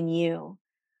 between you and you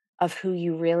of who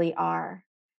you really are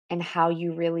and how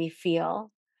you really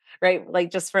feel, right? Like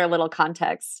just for a little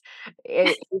context,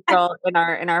 April, in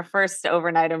our first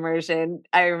overnight immersion,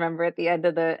 I remember at the end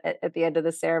of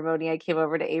the ceremony, I came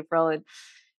over to April and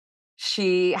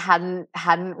she hadn't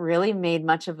really made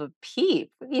much of a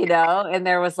peep, and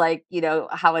there was like,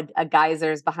 how a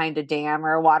geyser's behind a dam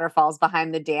or a waterfall's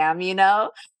behind the dam,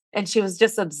 and she was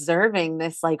just observing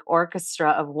this like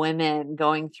orchestra of women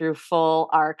going through full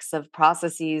arcs of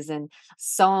processes and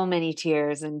so many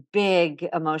tears and big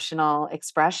emotional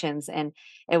expressions. And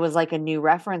it was like a new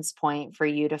reference point for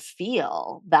you to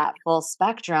feel that full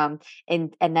spectrum.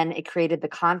 And then it created the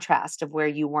contrast of where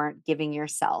you weren't giving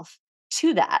yourself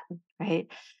to that, right?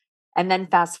 And then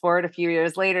fast forward a few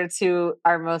years later to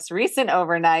our most recent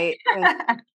overnight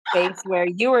in space where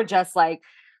you were just like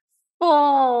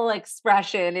full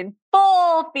expression and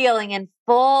full feeling and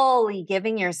fully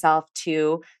giving yourself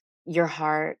to your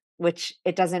heart, which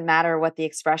it doesn't matter what the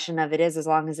expression of it is as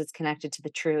long as it's connected to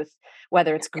the truth,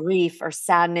 whether it's grief or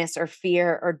sadness or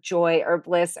fear or joy or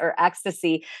bliss or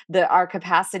ecstasy. Our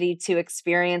capacity to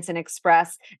experience and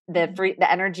express the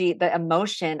energy, the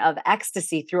emotion of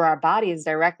ecstasy through our body is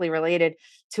directly related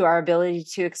to our ability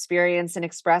to experience and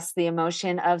express the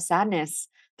emotion of sadness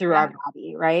through our Yeah.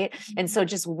 body, right? And so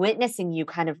just witnessing you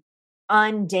kind of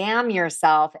undam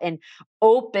yourself and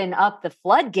open up the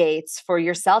floodgates for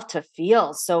yourself to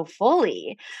feel so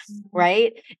fully, Mhm.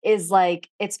 right? Is like,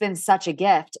 it's been such a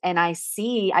gift. And I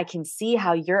can see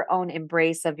how your own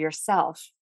embrace of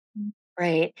yourself,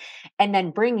 right? And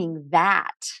then bringing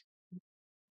that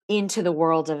into the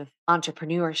world of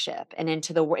entrepreneurship and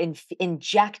into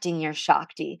injecting your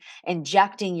Shakti,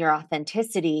 injecting your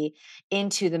authenticity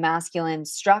into the masculine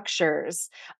structures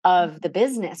of the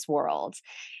business world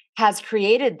has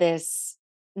created this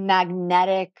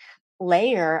magnetic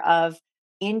layer of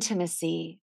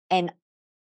intimacy and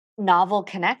novel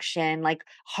connection, like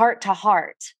heart to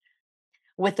heart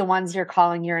with the ones you're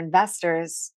calling your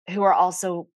investors who are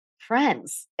also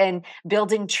friends and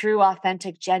building true,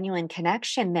 authentic, genuine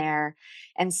connection there.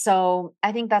 And so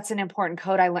I think that's an important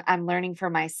code I'm learning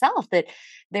for myself that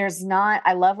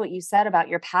I love what you said about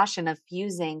your passion of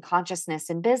fusing consciousness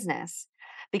and business,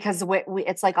 because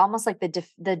it's like almost like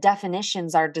the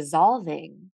definitions are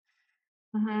dissolving.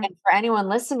 Mhm. And for anyone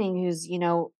listening who's,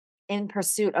 in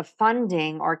pursuit of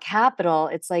funding or capital,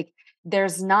 it's like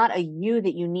there's not a you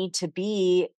that you need to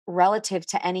be relative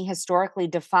to any historically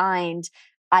defined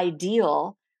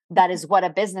ideal that is what a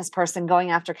business person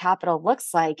going after capital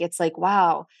looks like. It's like,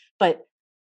 wow, but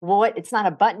it's not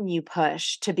a button you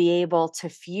push to be able to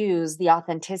fuse the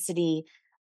authenticity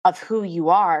of who you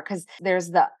are. Cause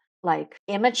there's the like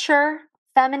immature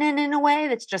feminine in a way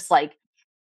that's just like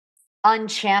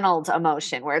unchanneled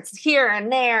emotion where it's here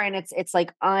and there and it's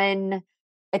like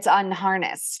it's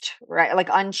unharnessed, right? Like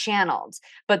unchanneled.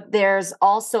 But there's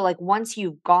also like once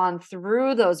you've gone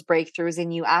through those breakthroughs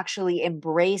and you actually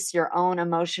embrace your own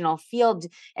emotional field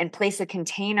and place a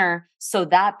container so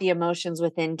that the emotions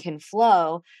within can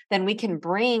flow, then we can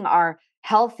bring our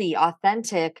healthy,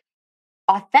 authentic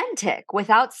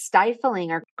without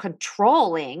stifling or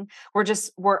controlling.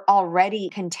 We're already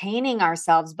containing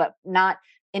ourselves, but not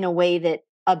in a way that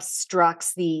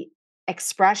obstructs the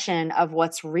expression of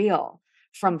what's real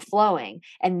from flowing.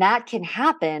 And that can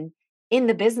happen in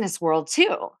the business world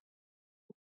too.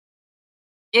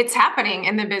 It's happening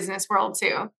in the business world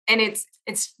too. And it's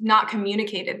not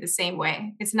communicated the same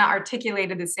way. It's not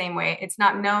articulated the same way. It's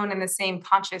not known in the same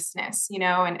consciousness,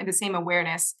 and the same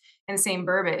awareness and the same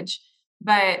verbiage.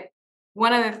 But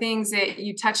one of the things that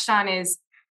you touched on is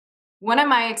one of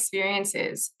my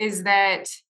experiences is that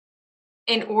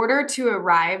in order to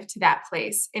arrive to that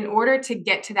place, in order to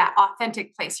get to that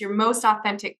authentic place, your most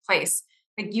authentic place,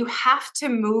 like you have to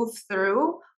move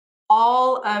through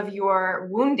all of your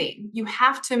wounding. You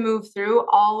have to move through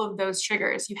all of those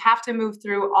triggers. You have to move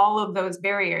through all of those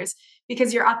barriers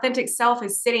because your authentic self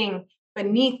is sitting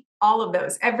beneath all of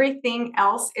those. Everything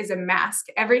else is a mask.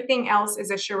 Everything else is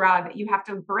a charade that you have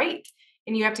to break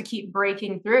and you have to keep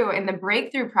breaking through. And the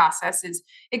breakthrough process is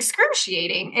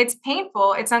excruciating. It's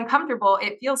painful. It's uncomfortable.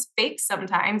 It feels fake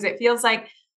sometimes. It feels like,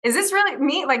 is this really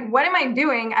me? Like, what am I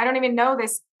doing? I don't even know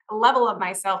this level of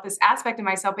myself, this aspect of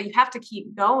myself, but you have to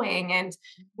keep going. And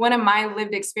one of my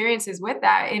lived experiences with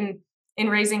that in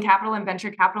raising capital and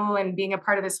venture capital and being a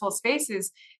part of this whole space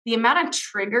is the amount of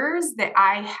triggers that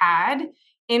I had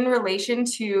in relation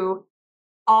to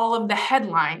all of the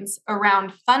headlines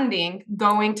around funding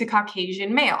going to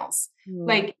Caucasian males,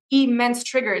 like immense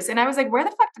triggers. And I was like, where the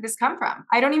fuck did this come from?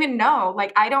 I don't even know.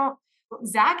 Like,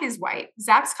 Zach is white.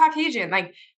 Zach's Caucasian.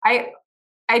 Like,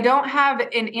 I don't have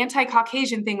an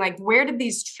anti-Caucasian thing. Like, where did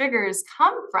these triggers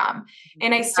come from?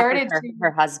 And I started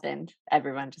her husband,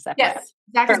 everyone just yes,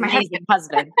 Zach is my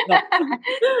husband.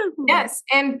 Yes.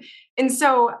 And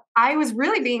so I was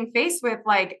really being faced with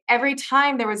like every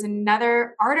time there was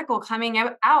another article coming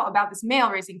out about this male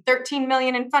raising 13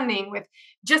 million in funding with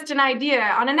just an idea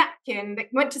on a napkin that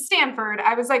went to Stanford,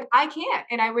 I was like, I can't.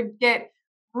 And I would get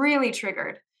really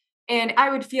triggered and I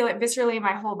would feel it viscerally in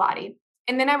my whole body.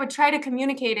 And then I would try to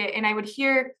communicate it and I would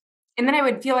hear, and then I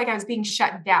would feel like I was being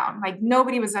shut down, like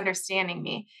nobody was understanding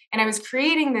me. And I was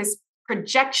creating this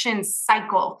projection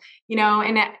cycle,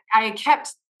 and I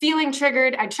kept feeling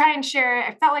triggered. I'd try and share it.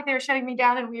 I felt like they were shutting me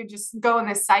down and we would just go in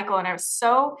this cycle. And I was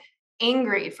so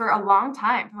angry for a long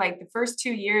time, like the first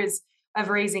 2 years of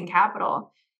raising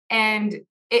capital. And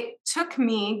it took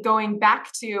me going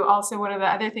back to also one of the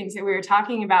other things that we were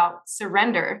talking about,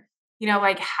 surrender.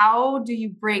 Like how do you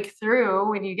break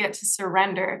through when you get to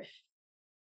surrender?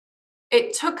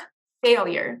 It took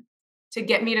failure to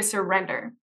get me to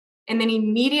surrender. And then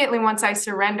immediately once I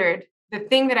surrendered, the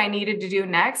thing that I needed to do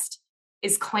next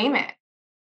is claim it,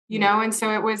 And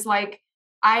so it was like,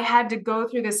 I had to go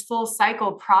through this full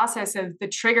cycle process of the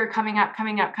trigger coming up,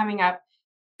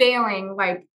 failing,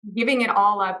 like giving it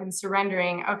all up and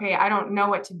surrendering. Okay, I don't know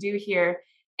what to do here.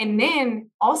 And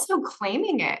then also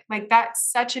claiming it. Like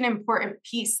that's such an important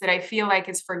piece that I feel like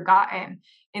is forgotten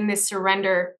in this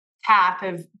surrender path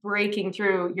of breaking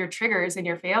through your triggers and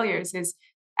your failures is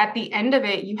at the end of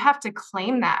it, you have to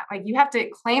claim that. Like you have to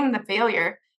claim the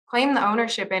failure, claim the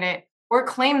ownership in it, or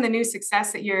claim the new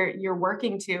success that you're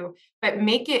working to, but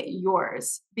make it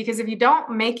yours. Because if you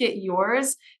don't make it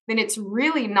yours, then it's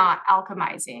really not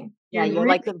alchemizing. Yeah, you're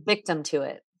like a victim to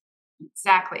it.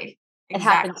 Exactly. It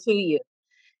happened to you.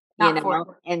 Not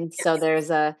for And so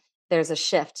there's a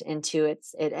shift into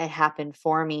it happened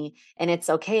for me, and it's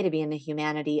okay to be in the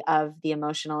humanity of the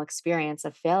emotional experience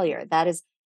of failure. That is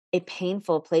a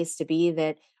painful place to be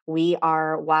that we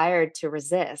are wired to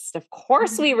resist. Of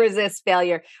course we resist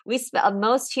failure.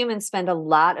 Most humans spend a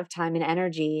lot of time and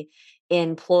energy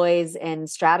in ploys and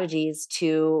strategies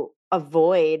to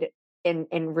avoid and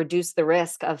reduce the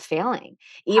risk of failing,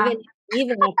 even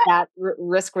if that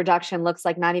risk reduction looks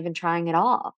like not even trying at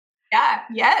all. Yeah.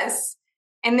 Yes.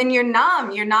 And then you're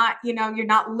numb. You're not, you're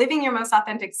not living your most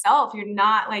authentic self. You're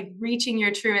not like reaching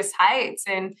your truest heights.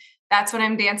 And that's what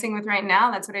I'm dancing with right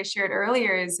now. That's what I shared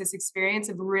earlier is this experience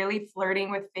of really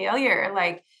flirting with failure,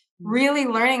 like really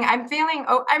learning. I'm failing.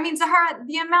 Oh, I mean, Zahara,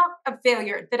 the amount of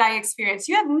failure that I experienced,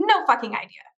 you have no fucking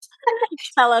idea.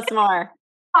 Tell us more.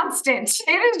 Constant.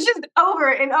 It is just over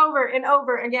and over and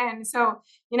over again. So,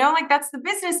 like that's the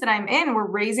business that I'm in. We're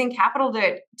raising capital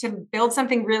to build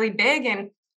something really big. And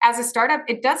as a startup,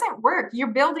 it doesn't work.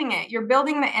 You're building it. You're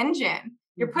building the engine.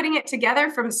 You're putting it together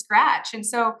from scratch. And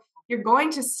so you're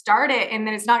going to start it and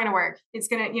then it's not going to work. It's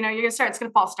going to, you're going to start, it's going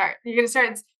to false start. You're going to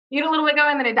start, you get a little bit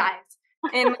going and then it dies.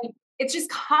 And it's just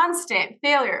constant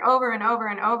failure over and over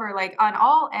and over, like on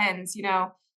all ends,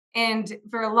 and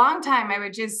for a long time,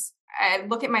 I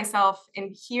look at myself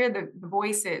and hear the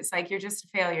voices like, you're just a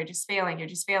failure, you're just failing, you're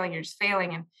just failing, you're just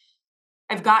failing. And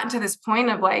I've gotten to this point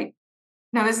of like,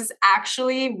 no, this is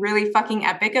actually really fucking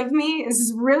epic of me. This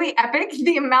is really epic.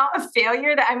 The amount of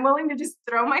failure that I'm willing to just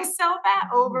throw myself at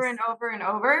over and over and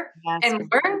over and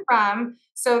learn from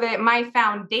so that my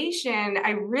foundation, I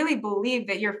really believe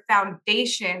that your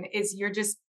foundation is you're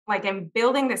just like, I'm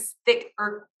building this thick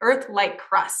earth-like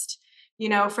crust,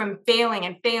 from failing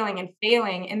and failing and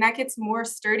failing. And that gets more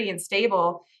sturdy and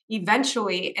stable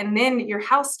eventually. And then your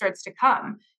house starts to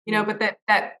come, but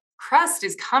that crust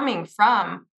is coming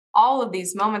from all of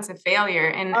these moments of failure.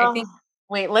 And I think,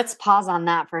 wait, let's pause on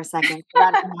that for a second.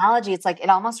 That analogy, it's like, it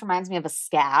almost reminds me of a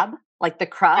scab, like the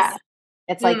crust.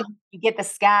 Yeah. It's like you get the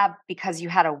scab because you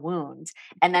had a wound,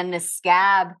 and then the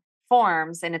scab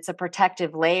forms and it's a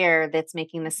protective layer that's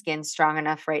making the skin strong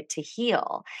enough, right, to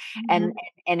heal. And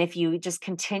if you just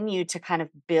continue to kind of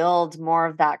build more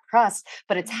of that crust,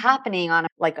 but it's happening on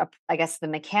I guess the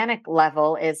mechanic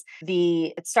level is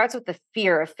it starts with the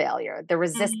fear of failure, the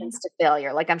resistance to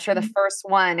failure. Like I'm sure the first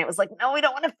one, it was like, no, we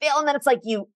don't want to fail. And then it's like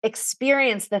you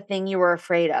experience the thing you were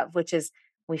afraid of, which is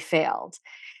we failed.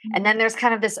 And then there's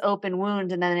kind of this open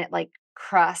wound, and then it like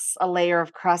a layer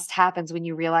of crust happens when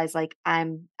you realize like,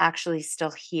 I'm actually still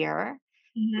here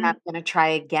and I'm going to try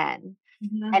again.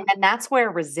 And that's where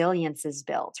resilience is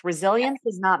built. Resilience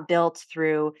is not built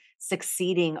through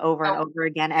succeeding over and over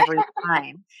again every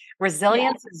time.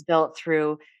 Resilience is built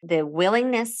through the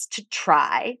willingness to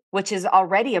try, which is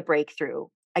already a breakthrough.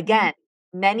 Again,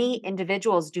 many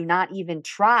individuals do not even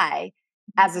try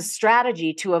as a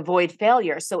strategy to avoid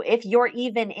failure. So if you're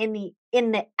even in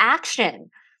the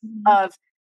action of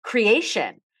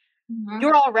creation,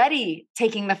 you're already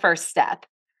taking the first step.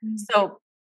 So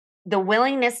the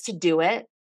willingness to do it,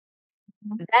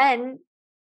 then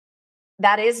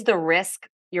that is the risk.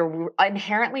 You're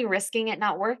inherently risking it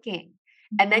not working.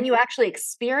 And then you actually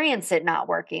experience it not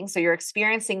working. So you're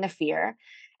experiencing the fear.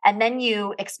 And then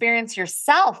you experience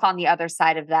yourself on the other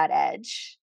side of that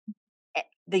edge.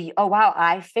 Oh, wow,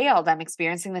 I failed. I'm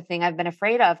experiencing the thing I've been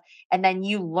afraid of. And then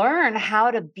you learn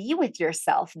how to be with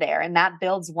yourself there. And that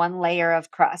builds one layer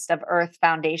of crust, of earth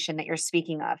foundation that you're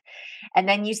speaking of. And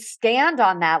then you stand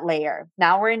on that layer.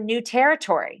 Now we're in new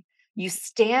territory. You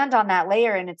stand on that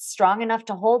layer and it's strong enough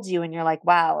to hold you. And you're like,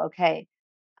 wow, okay,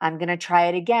 I'm going to try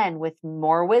it again with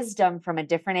more wisdom from a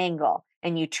different angle.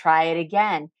 And you try it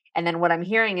again. And then what I'm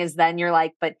hearing is then you're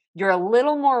like, but you're a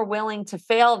little more willing to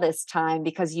fail this time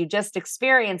because you just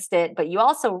experienced it, but you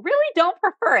also really don't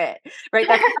prefer it, right?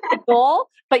 That's not the goal,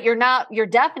 but you're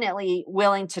definitely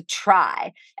willing to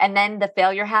try. And then the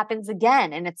failure happens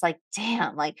again. And it's like,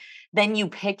 damn, like then you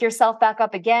pick yourself back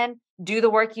up again, do the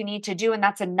work you need to do. And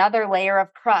that's another layer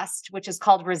of crust, which is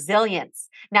called resilience.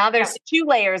 Now there's two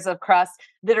layers of crust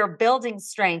that are building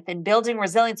strength and building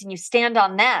resilience, and you stand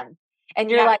on them. And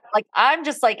you're like, I'm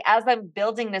just like, as I'm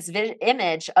building this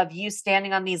image of you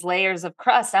standing on these layers of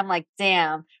crust, I'm like,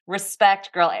 damn,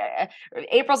 respect, girl.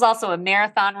 April's also a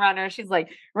marathon runner. She's like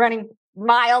running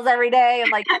miles every day and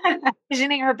like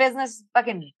visioning her business,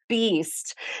 fucking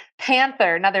beast.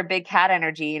 Panther, another big cat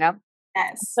energy,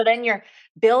 Yes. So then you're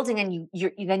building and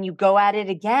then you go at it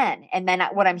again. And then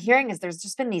what I'm hearing is there's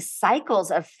just been these cycles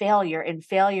of failure and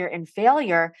failure and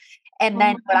failure. And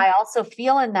then what I also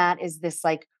feel in that is this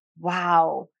like,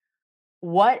 wow,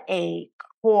 what a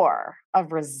core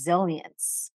of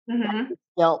resilience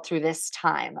built through this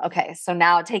time. Okay, so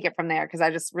now take it from there because I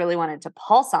just really wanted to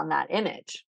pulse on that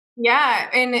image. Yeah.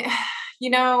 And,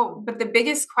 but the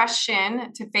biggest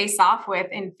question to face off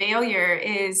with in failure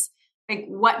is like,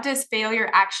 what does failure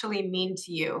actually mean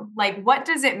to you? Like, what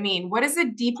does it mean? What is the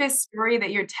deepest story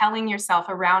that you're telling yourself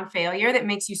around failure that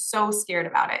makes you so scared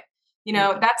about it?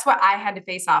 That's what I had to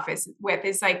face off with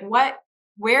is like,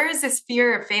 where is this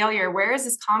fear of failure? Where is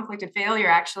this conflict of failure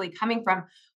actually coming from?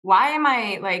 Why am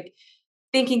I like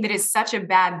thinking that is such a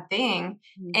bad thing.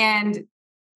 And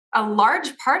a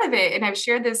large part of it, and I've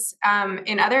shared this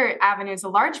in other avenues, a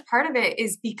large part of it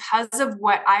is because of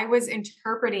what I was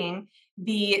interpreting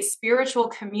the spiritual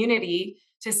community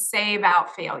to say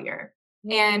about failure.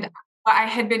 And what I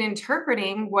had been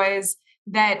interpreting was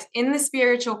that in the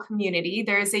spiritual community,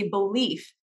 there is a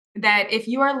belief that if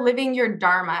you are living your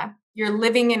Dharma, you're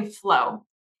living in flow.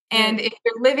 And if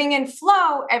you're living in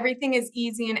flow, everything is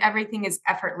easy and everything is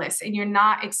effortless, and you're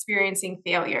not experiencing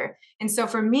failure. And so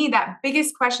for me, that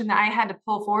biggest question that I had to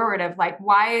pull forward of like,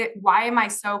 why am I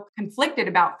so conflicted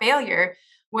about failure,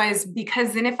 was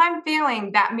because then if I'm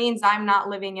failing, that means I'm not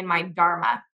living in my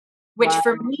Dharma, which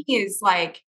for me is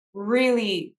like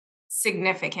really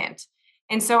significant.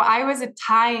 And so I was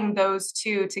tying those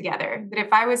two together, that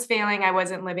if I was failing, I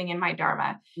wasn't living in my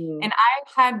Dharma. And I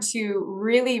had to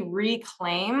really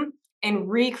reclaim and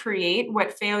recreate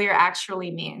what failure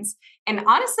actually means. And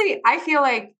honestly, I feel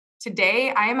like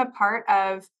today I am a part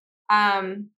of,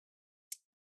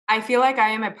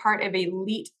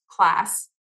 elite class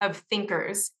of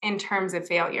thinkers in terms of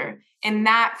failure. And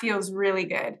that feels really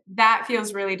good. That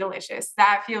feels really delicious.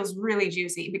 That feels really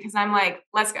juicy, because I'm like,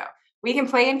 let's go. We can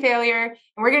play in failure, and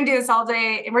we're going to do this all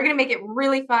day, and we're going to make it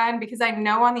really fun, because I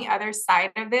know on the other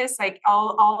side of this, like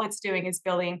all it's doing is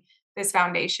building this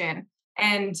foundation.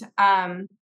 And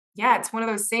it's one of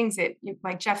those things that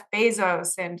like Jeff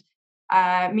Bezos and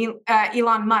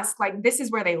Elon Musk, like this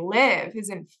is where they live, is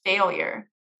in failure.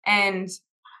 And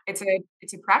it's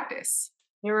a practice.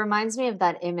 It reminds me of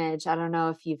that image. I don't know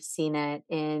if you've seen it.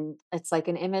 It's like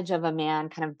an image of a man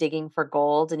kind of digging for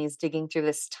gold, and he's digging through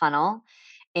this tunnel.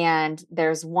 And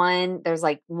there's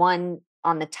like one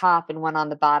on the top and one on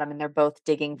the bottom, and they're both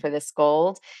digging for this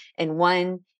gold. And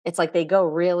one, it's like they go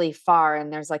really far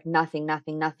and there's like nothing,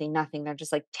 nothing, nothing, nothing. They're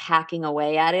just like tacking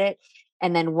away at it.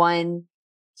 And then one,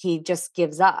 he just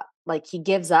gives up. Like he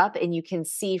gives up, and you can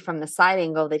see from the side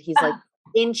angle that he's like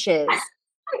inches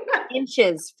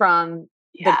from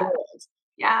the gold.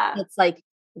 Yeah. It's like,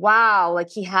 wow, like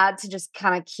he had to just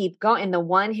kind of keep going. And the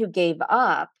one who gave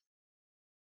up,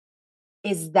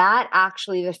 is that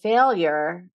actually the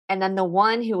failure? And then the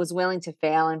one who was willing to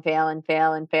fail and fail and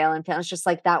fail and fail and fail, it's just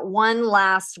like that one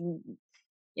last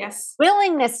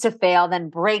willingness to fail then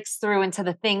breaks through into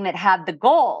the thing that had the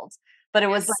gold. But it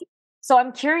was like, so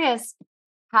I'm curious,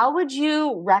 how would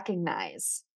you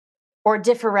recognize or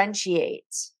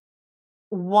differentiate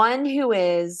one who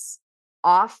is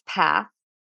off path,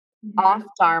 off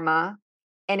Dharma,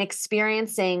 and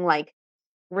experiencing like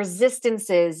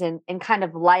resistances and kind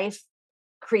of life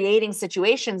creating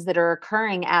situations that are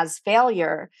occurring as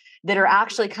failure, that are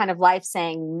actually kind of life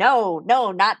saying, no,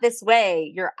 not this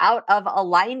way. You're out of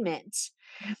alignment.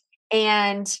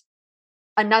 And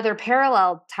another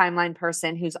parallel timeline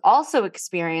person who's also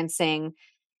experiencing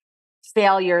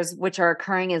failures, which are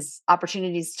occurring as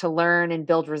opportunities to learn and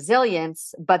build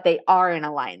resilience, but they are in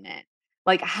alignment.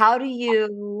 Like, how do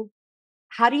you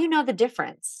know the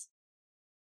difference?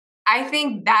 I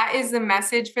think that is the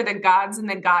message for the gods and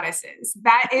the goddesses.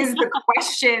 That is the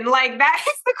question. Like, that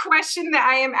is the question that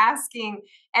I am asking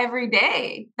every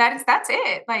day. That's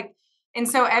it. Like, and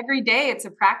so every day it's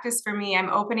a practice for me. I'm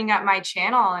opening up my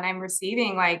channel and I'm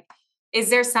receiving, like, is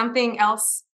there something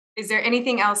else? Is there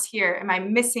anything else here? Am I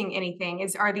missing anything?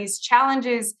 Are these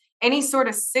challenges any sort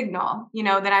of signal,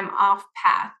 that I'm off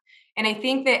path? And I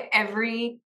think that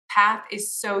every path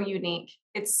is so unique.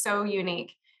 It's so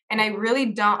unique. And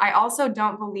I also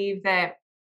don't believe that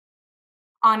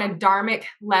on a dharmic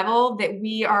level that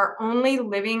we are only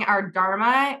living our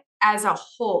Dharma as a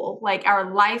whole, like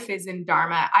our life is in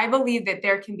Dharma. I believe that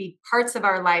there can be parts of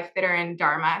our life that are in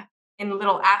Dharma, in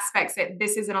little aspects that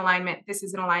this is in alignment, this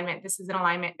is in alignment, this is in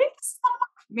alignment.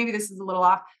 Maybe this is a little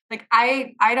off. Like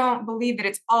I don't believe that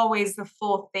it's always the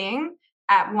full thing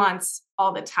at once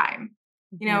all the time.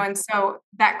 And so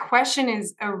that question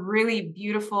is a really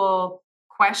beautiful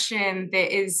question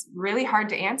that is really hard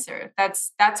to answer.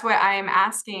 That's what I am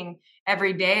asking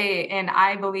every day. And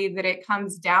I believe that it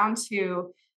comes down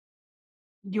to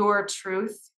your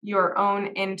truth, your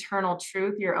own internal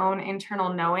truth, your own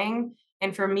internal knowing.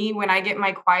 And for me, when I get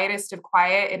my quietest of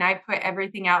quiet and I put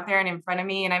everything out there and in front of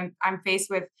me, and I'm faced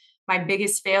with my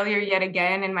biggest failure yet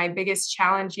again and my biggest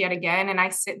challenge yet again, and I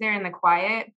sit there in the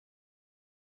quiet,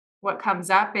 what comes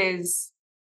up is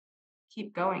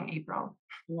keep going, April.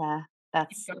 Yeah,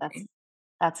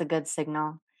 that's a good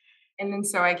signal. And then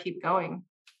so I keep going.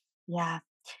 Yeah.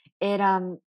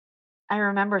 I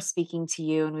remember speaking to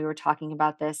you and we were talking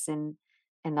about this in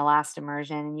the last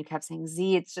immersion, and you kept saying,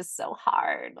 Z, it's just so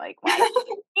hard. Like, why is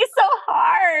it so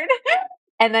hard?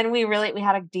 And then we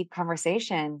had a deep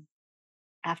conversation.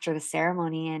 after the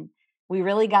ceremony, and we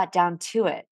really got down to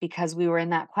it because we were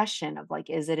in that question of like,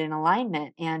 is it in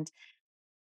alignment? And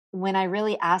when I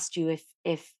really asked you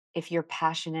if you're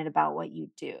passionate about what you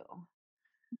do,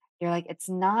 you're like, it's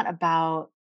not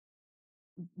about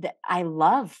that. I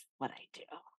love what I do.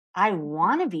 I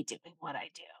want to be doing what I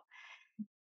do.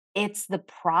 It's the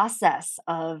process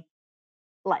of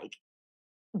like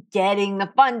getting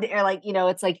the fund, or like,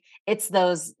 it's like, it's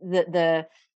those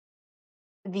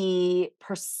the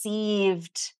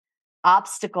perceived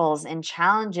obstacles and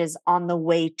challenges on the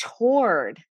way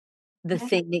toward the Mhm,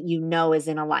 thing that is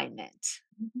in alignment.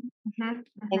 mhm,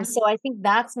 And mhm, so I think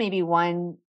that's maybe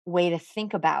one way to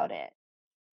think about it,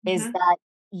 is mhm, that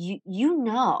you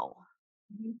know,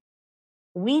 mhm,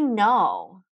 we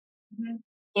know mhm,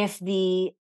 if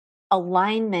the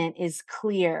alignment is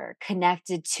clear,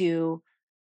 connected to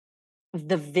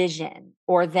the vision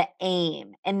or the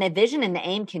aim. And the vision and the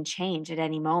aim can change at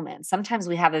any moment. Sometimes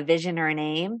we have a vision or an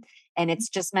aim, and it's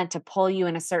just meant to pull you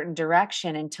in a certain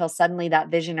direction until suddenly that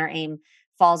vision or aim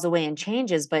falls away and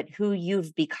changes. But who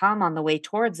you've become on the way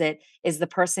towards it is the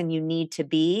person you need to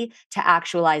be to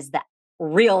actualize that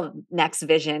real next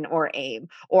vision or aim,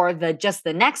 or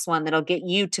the next one that'll get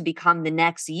you to become the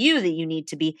next you that you need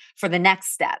to be for the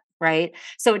next step, right?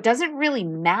 So it doesn't really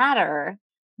matter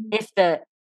if the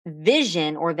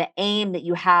vision or the aim that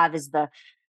you have is the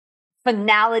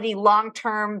finality,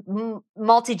 long-term,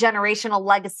 multi-generational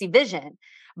legacy vision.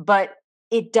 But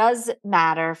it does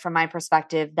matter from my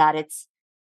perspective that it's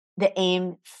the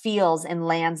aim feels and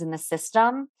lands in the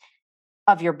system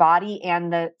of your body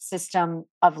and the system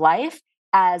of life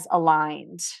as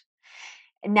aligned.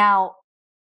 Now,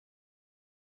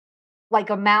 like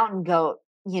a mountain goat,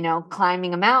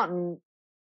 climbing a mountain,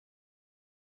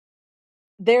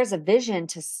 there's a vision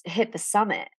to hit the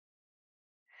summit,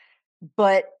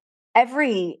 but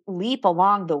every leap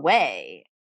along the way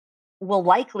will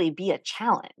likely be a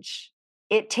challenge.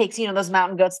 It takes, those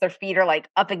mountain goats, their feet are like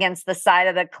up against the side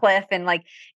of the cliff, and like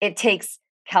it takes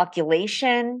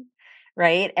calculation,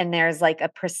 right? And there's like a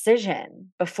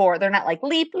precision before. They're not like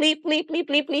leap, leap, leap, leap,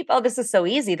 leap, leap. Oh, this is so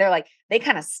easy. They're like, they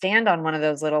kind of stand on one of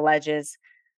those little ledges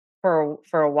for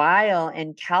a while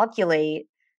and calculate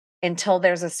until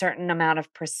there's a certain amount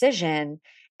of precision.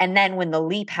 And then when the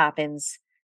leap happens,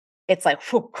 it's like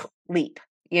whoop, leap,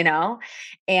 you know?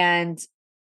 And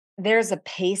there's a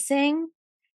pacing,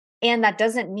 and that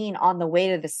doesn't mean on the way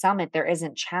to the summit there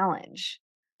isn't challenge.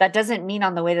 That doesn't mean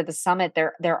on the way to the summit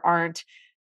there aren't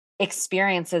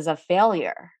experiences of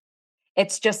failure.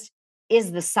 It's just,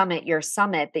 is the summit your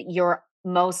summit that your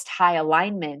most high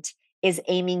alignment is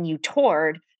aiming you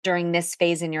toward during this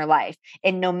phase in your life?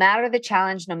 And no matter the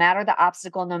challenge, no matter the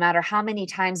obstacle, no matter how many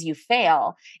times you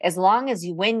fail, as long as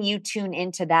when you tune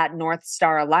into that North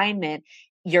Star alignment,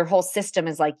 your whole system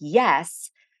is like, yes,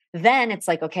 then it's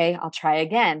like, okay, I'll try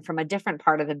again from a different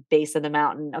part of the base of the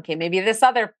mountain. Okay, maybe this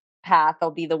other path will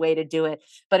be the way to do it.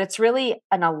 But it's really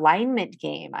an alignment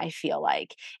game, I feel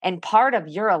like. And part of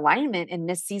your alignment in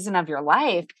this season of your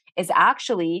life is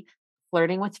actually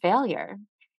flirting with failure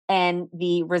and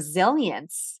the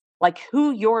resilience, like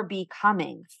who you're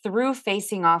becoming through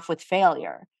facing off with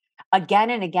failure again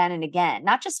and again and again,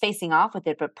 not just facing off with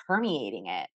it, but permeating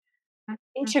it,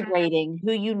 mhm, integrating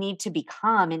who you need to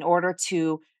become in order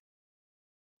to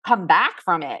come back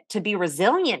from it, to be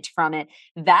resilient from it.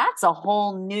 That's a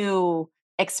whole new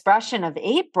expression of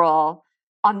April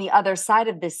on the other side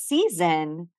of this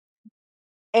season.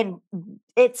 And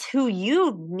it's who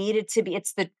you needed to be.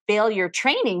 It's the failure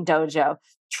training dojo,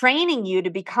 training you to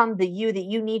become the you that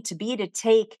you need to be, to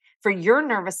take for your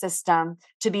nervous system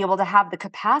to be able to have the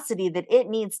capacity that it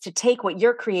needs to take what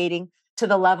you're creating to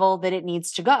the level that it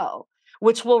needs to go,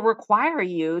 which will require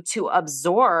you to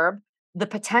absorb the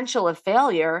potential of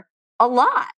failure a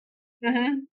lot.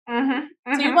 mhm, mhm,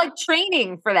 So you're mhm. like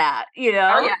training for that, Oh,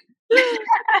 yeah.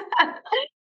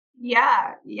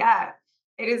 Yeah, yeah.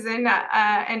 It is an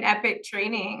epic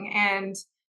training, and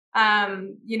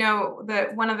the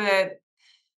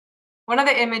one of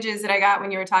the images that I got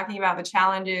when you were talking about the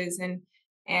challenges and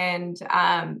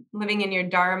living in your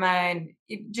dharma, and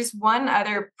just one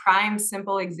other prime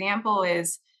simple example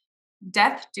is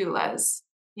death doulas.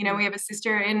 We have a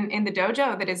sister in the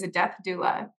dojo that is a death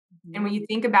doula. And Mhm. when you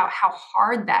think about how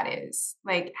hard that is,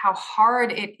 like how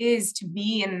hard it is to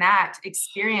be in that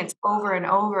experience over and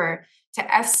over,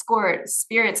 to escort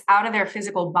spirits out of their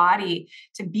physical body,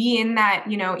 to be in that,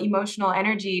 emotional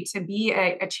energy, to be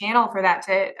a channel for that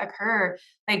to occur,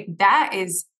 like that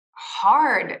is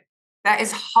hard. That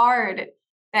is hard.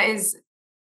 That is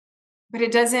But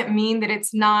it doesn't mean that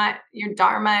it's not your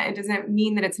dharma. It doesn't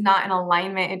mean that it's not in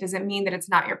alignment. It doesn't mean that it's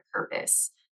not your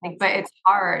purpose. but it's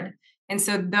hard. And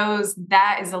so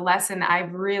that is a lesson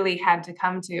I've really had to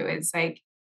come to. It's like,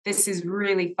 this is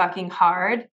really fucking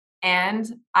hard. And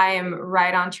I am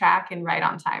right on track and right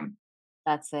on time.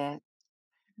 That's it.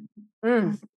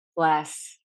 Mm.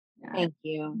 Bless. Yeah. Thank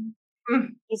you.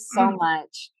 Thank you so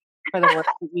much for the work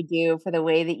that you do, for the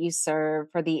way that you serve,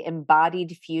 for the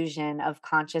embodied fusion of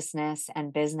consciousness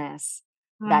and business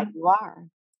that you are.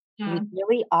 You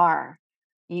really are.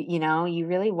 You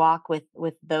really walk with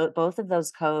both of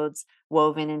those codes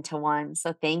woven into one.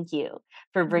 So thank you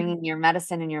for bringing your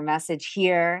medicine and your message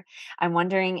here. I'm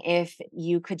wondering if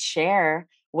you could share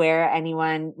where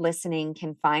anyone listening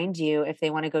can find you if they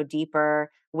want to go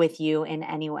deeper with you in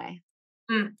any way.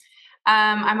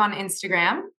 I'm on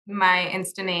Instagram. My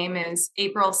Insta name is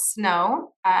April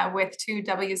Snow with 2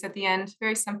 W's at the end.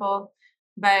 Very simple.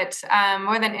 But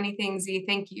more than anything, Z,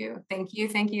 thank you. Thank you.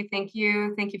 Thank you. Thank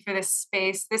you. Thank you for this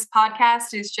space. This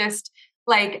podcast is just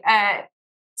like a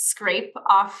scrape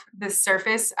off the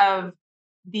surface of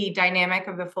the dynamic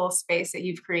of the full space that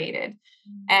you've created.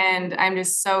 And I'm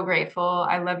just so grateful.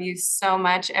 I love you so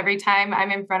much. Every time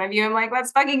I'm in front of you, I'm like,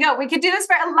 let's fucking go. We could do this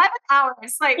for 11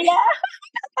 hours. Like, yeah.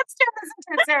 Let's turn this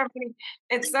into a ceremony.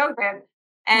 It's so good.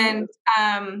 And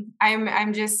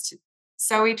I'm just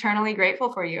so eternally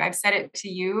grateful for you. I've said it to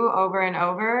you over and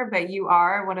over, but you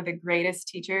are one of the greatest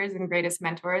teachers and greatest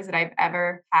mentors that I've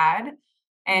ever had.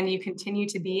 And you continue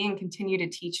to be and continue to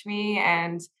teach me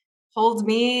and hold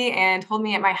me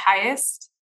at my highest.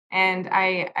 And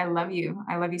I love you.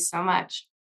 I love you so much.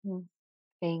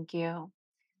 Thank you.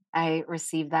 I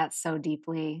receive that so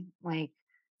deeply, like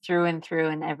through and through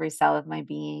in every cell of my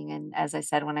being. And as I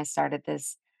said, when I started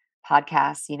this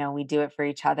podcast, we do it for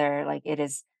each other. Like, it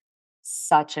is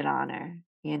such an honor,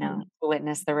 to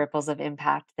witness the ripples of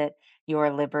impact that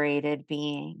your liberated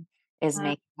being is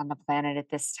making on the planet at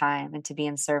this time, and to be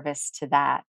in service to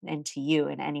that and to you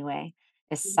in any way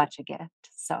is such a gift.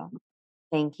 So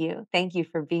thank you. Thank you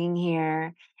for being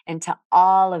here. And to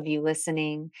all of you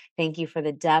listening, thank you for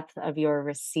the depth of your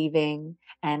receiving.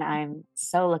 And I'm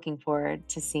so looking forward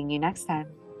to seeing you next time.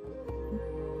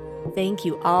 Thank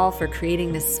you all for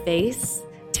creating this space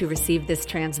to receive this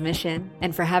transmission,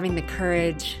 and for having the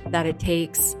courage that it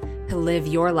takes to live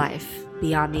your life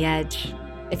beyond the edge.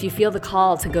 If you feel the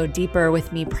call to go deeper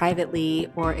with me privately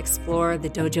or explore the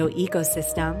dojo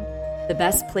ecosystem, the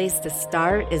best place to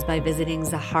start is by visiting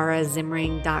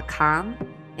zaharazimring.com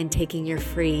and taking your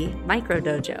free micro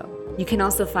dojo. You can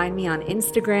also find me on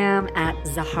Instagram at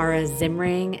Zahara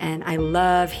Zimring, and I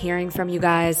love hearing from you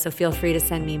guys, so feel free to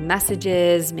send me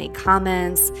messages, make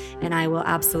comments, and I will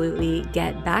absolutely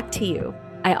get back to you.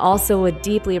 I also would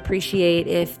deeply appreciate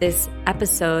if this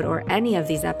episode or any of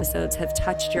these episodes have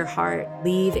touched your heart.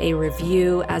 Leave a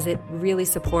review, as it really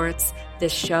supports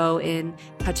this show in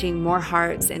touching more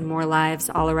hearts and more lives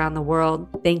all around the world.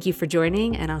 Thank you for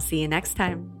joining, and I'll see you next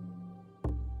time.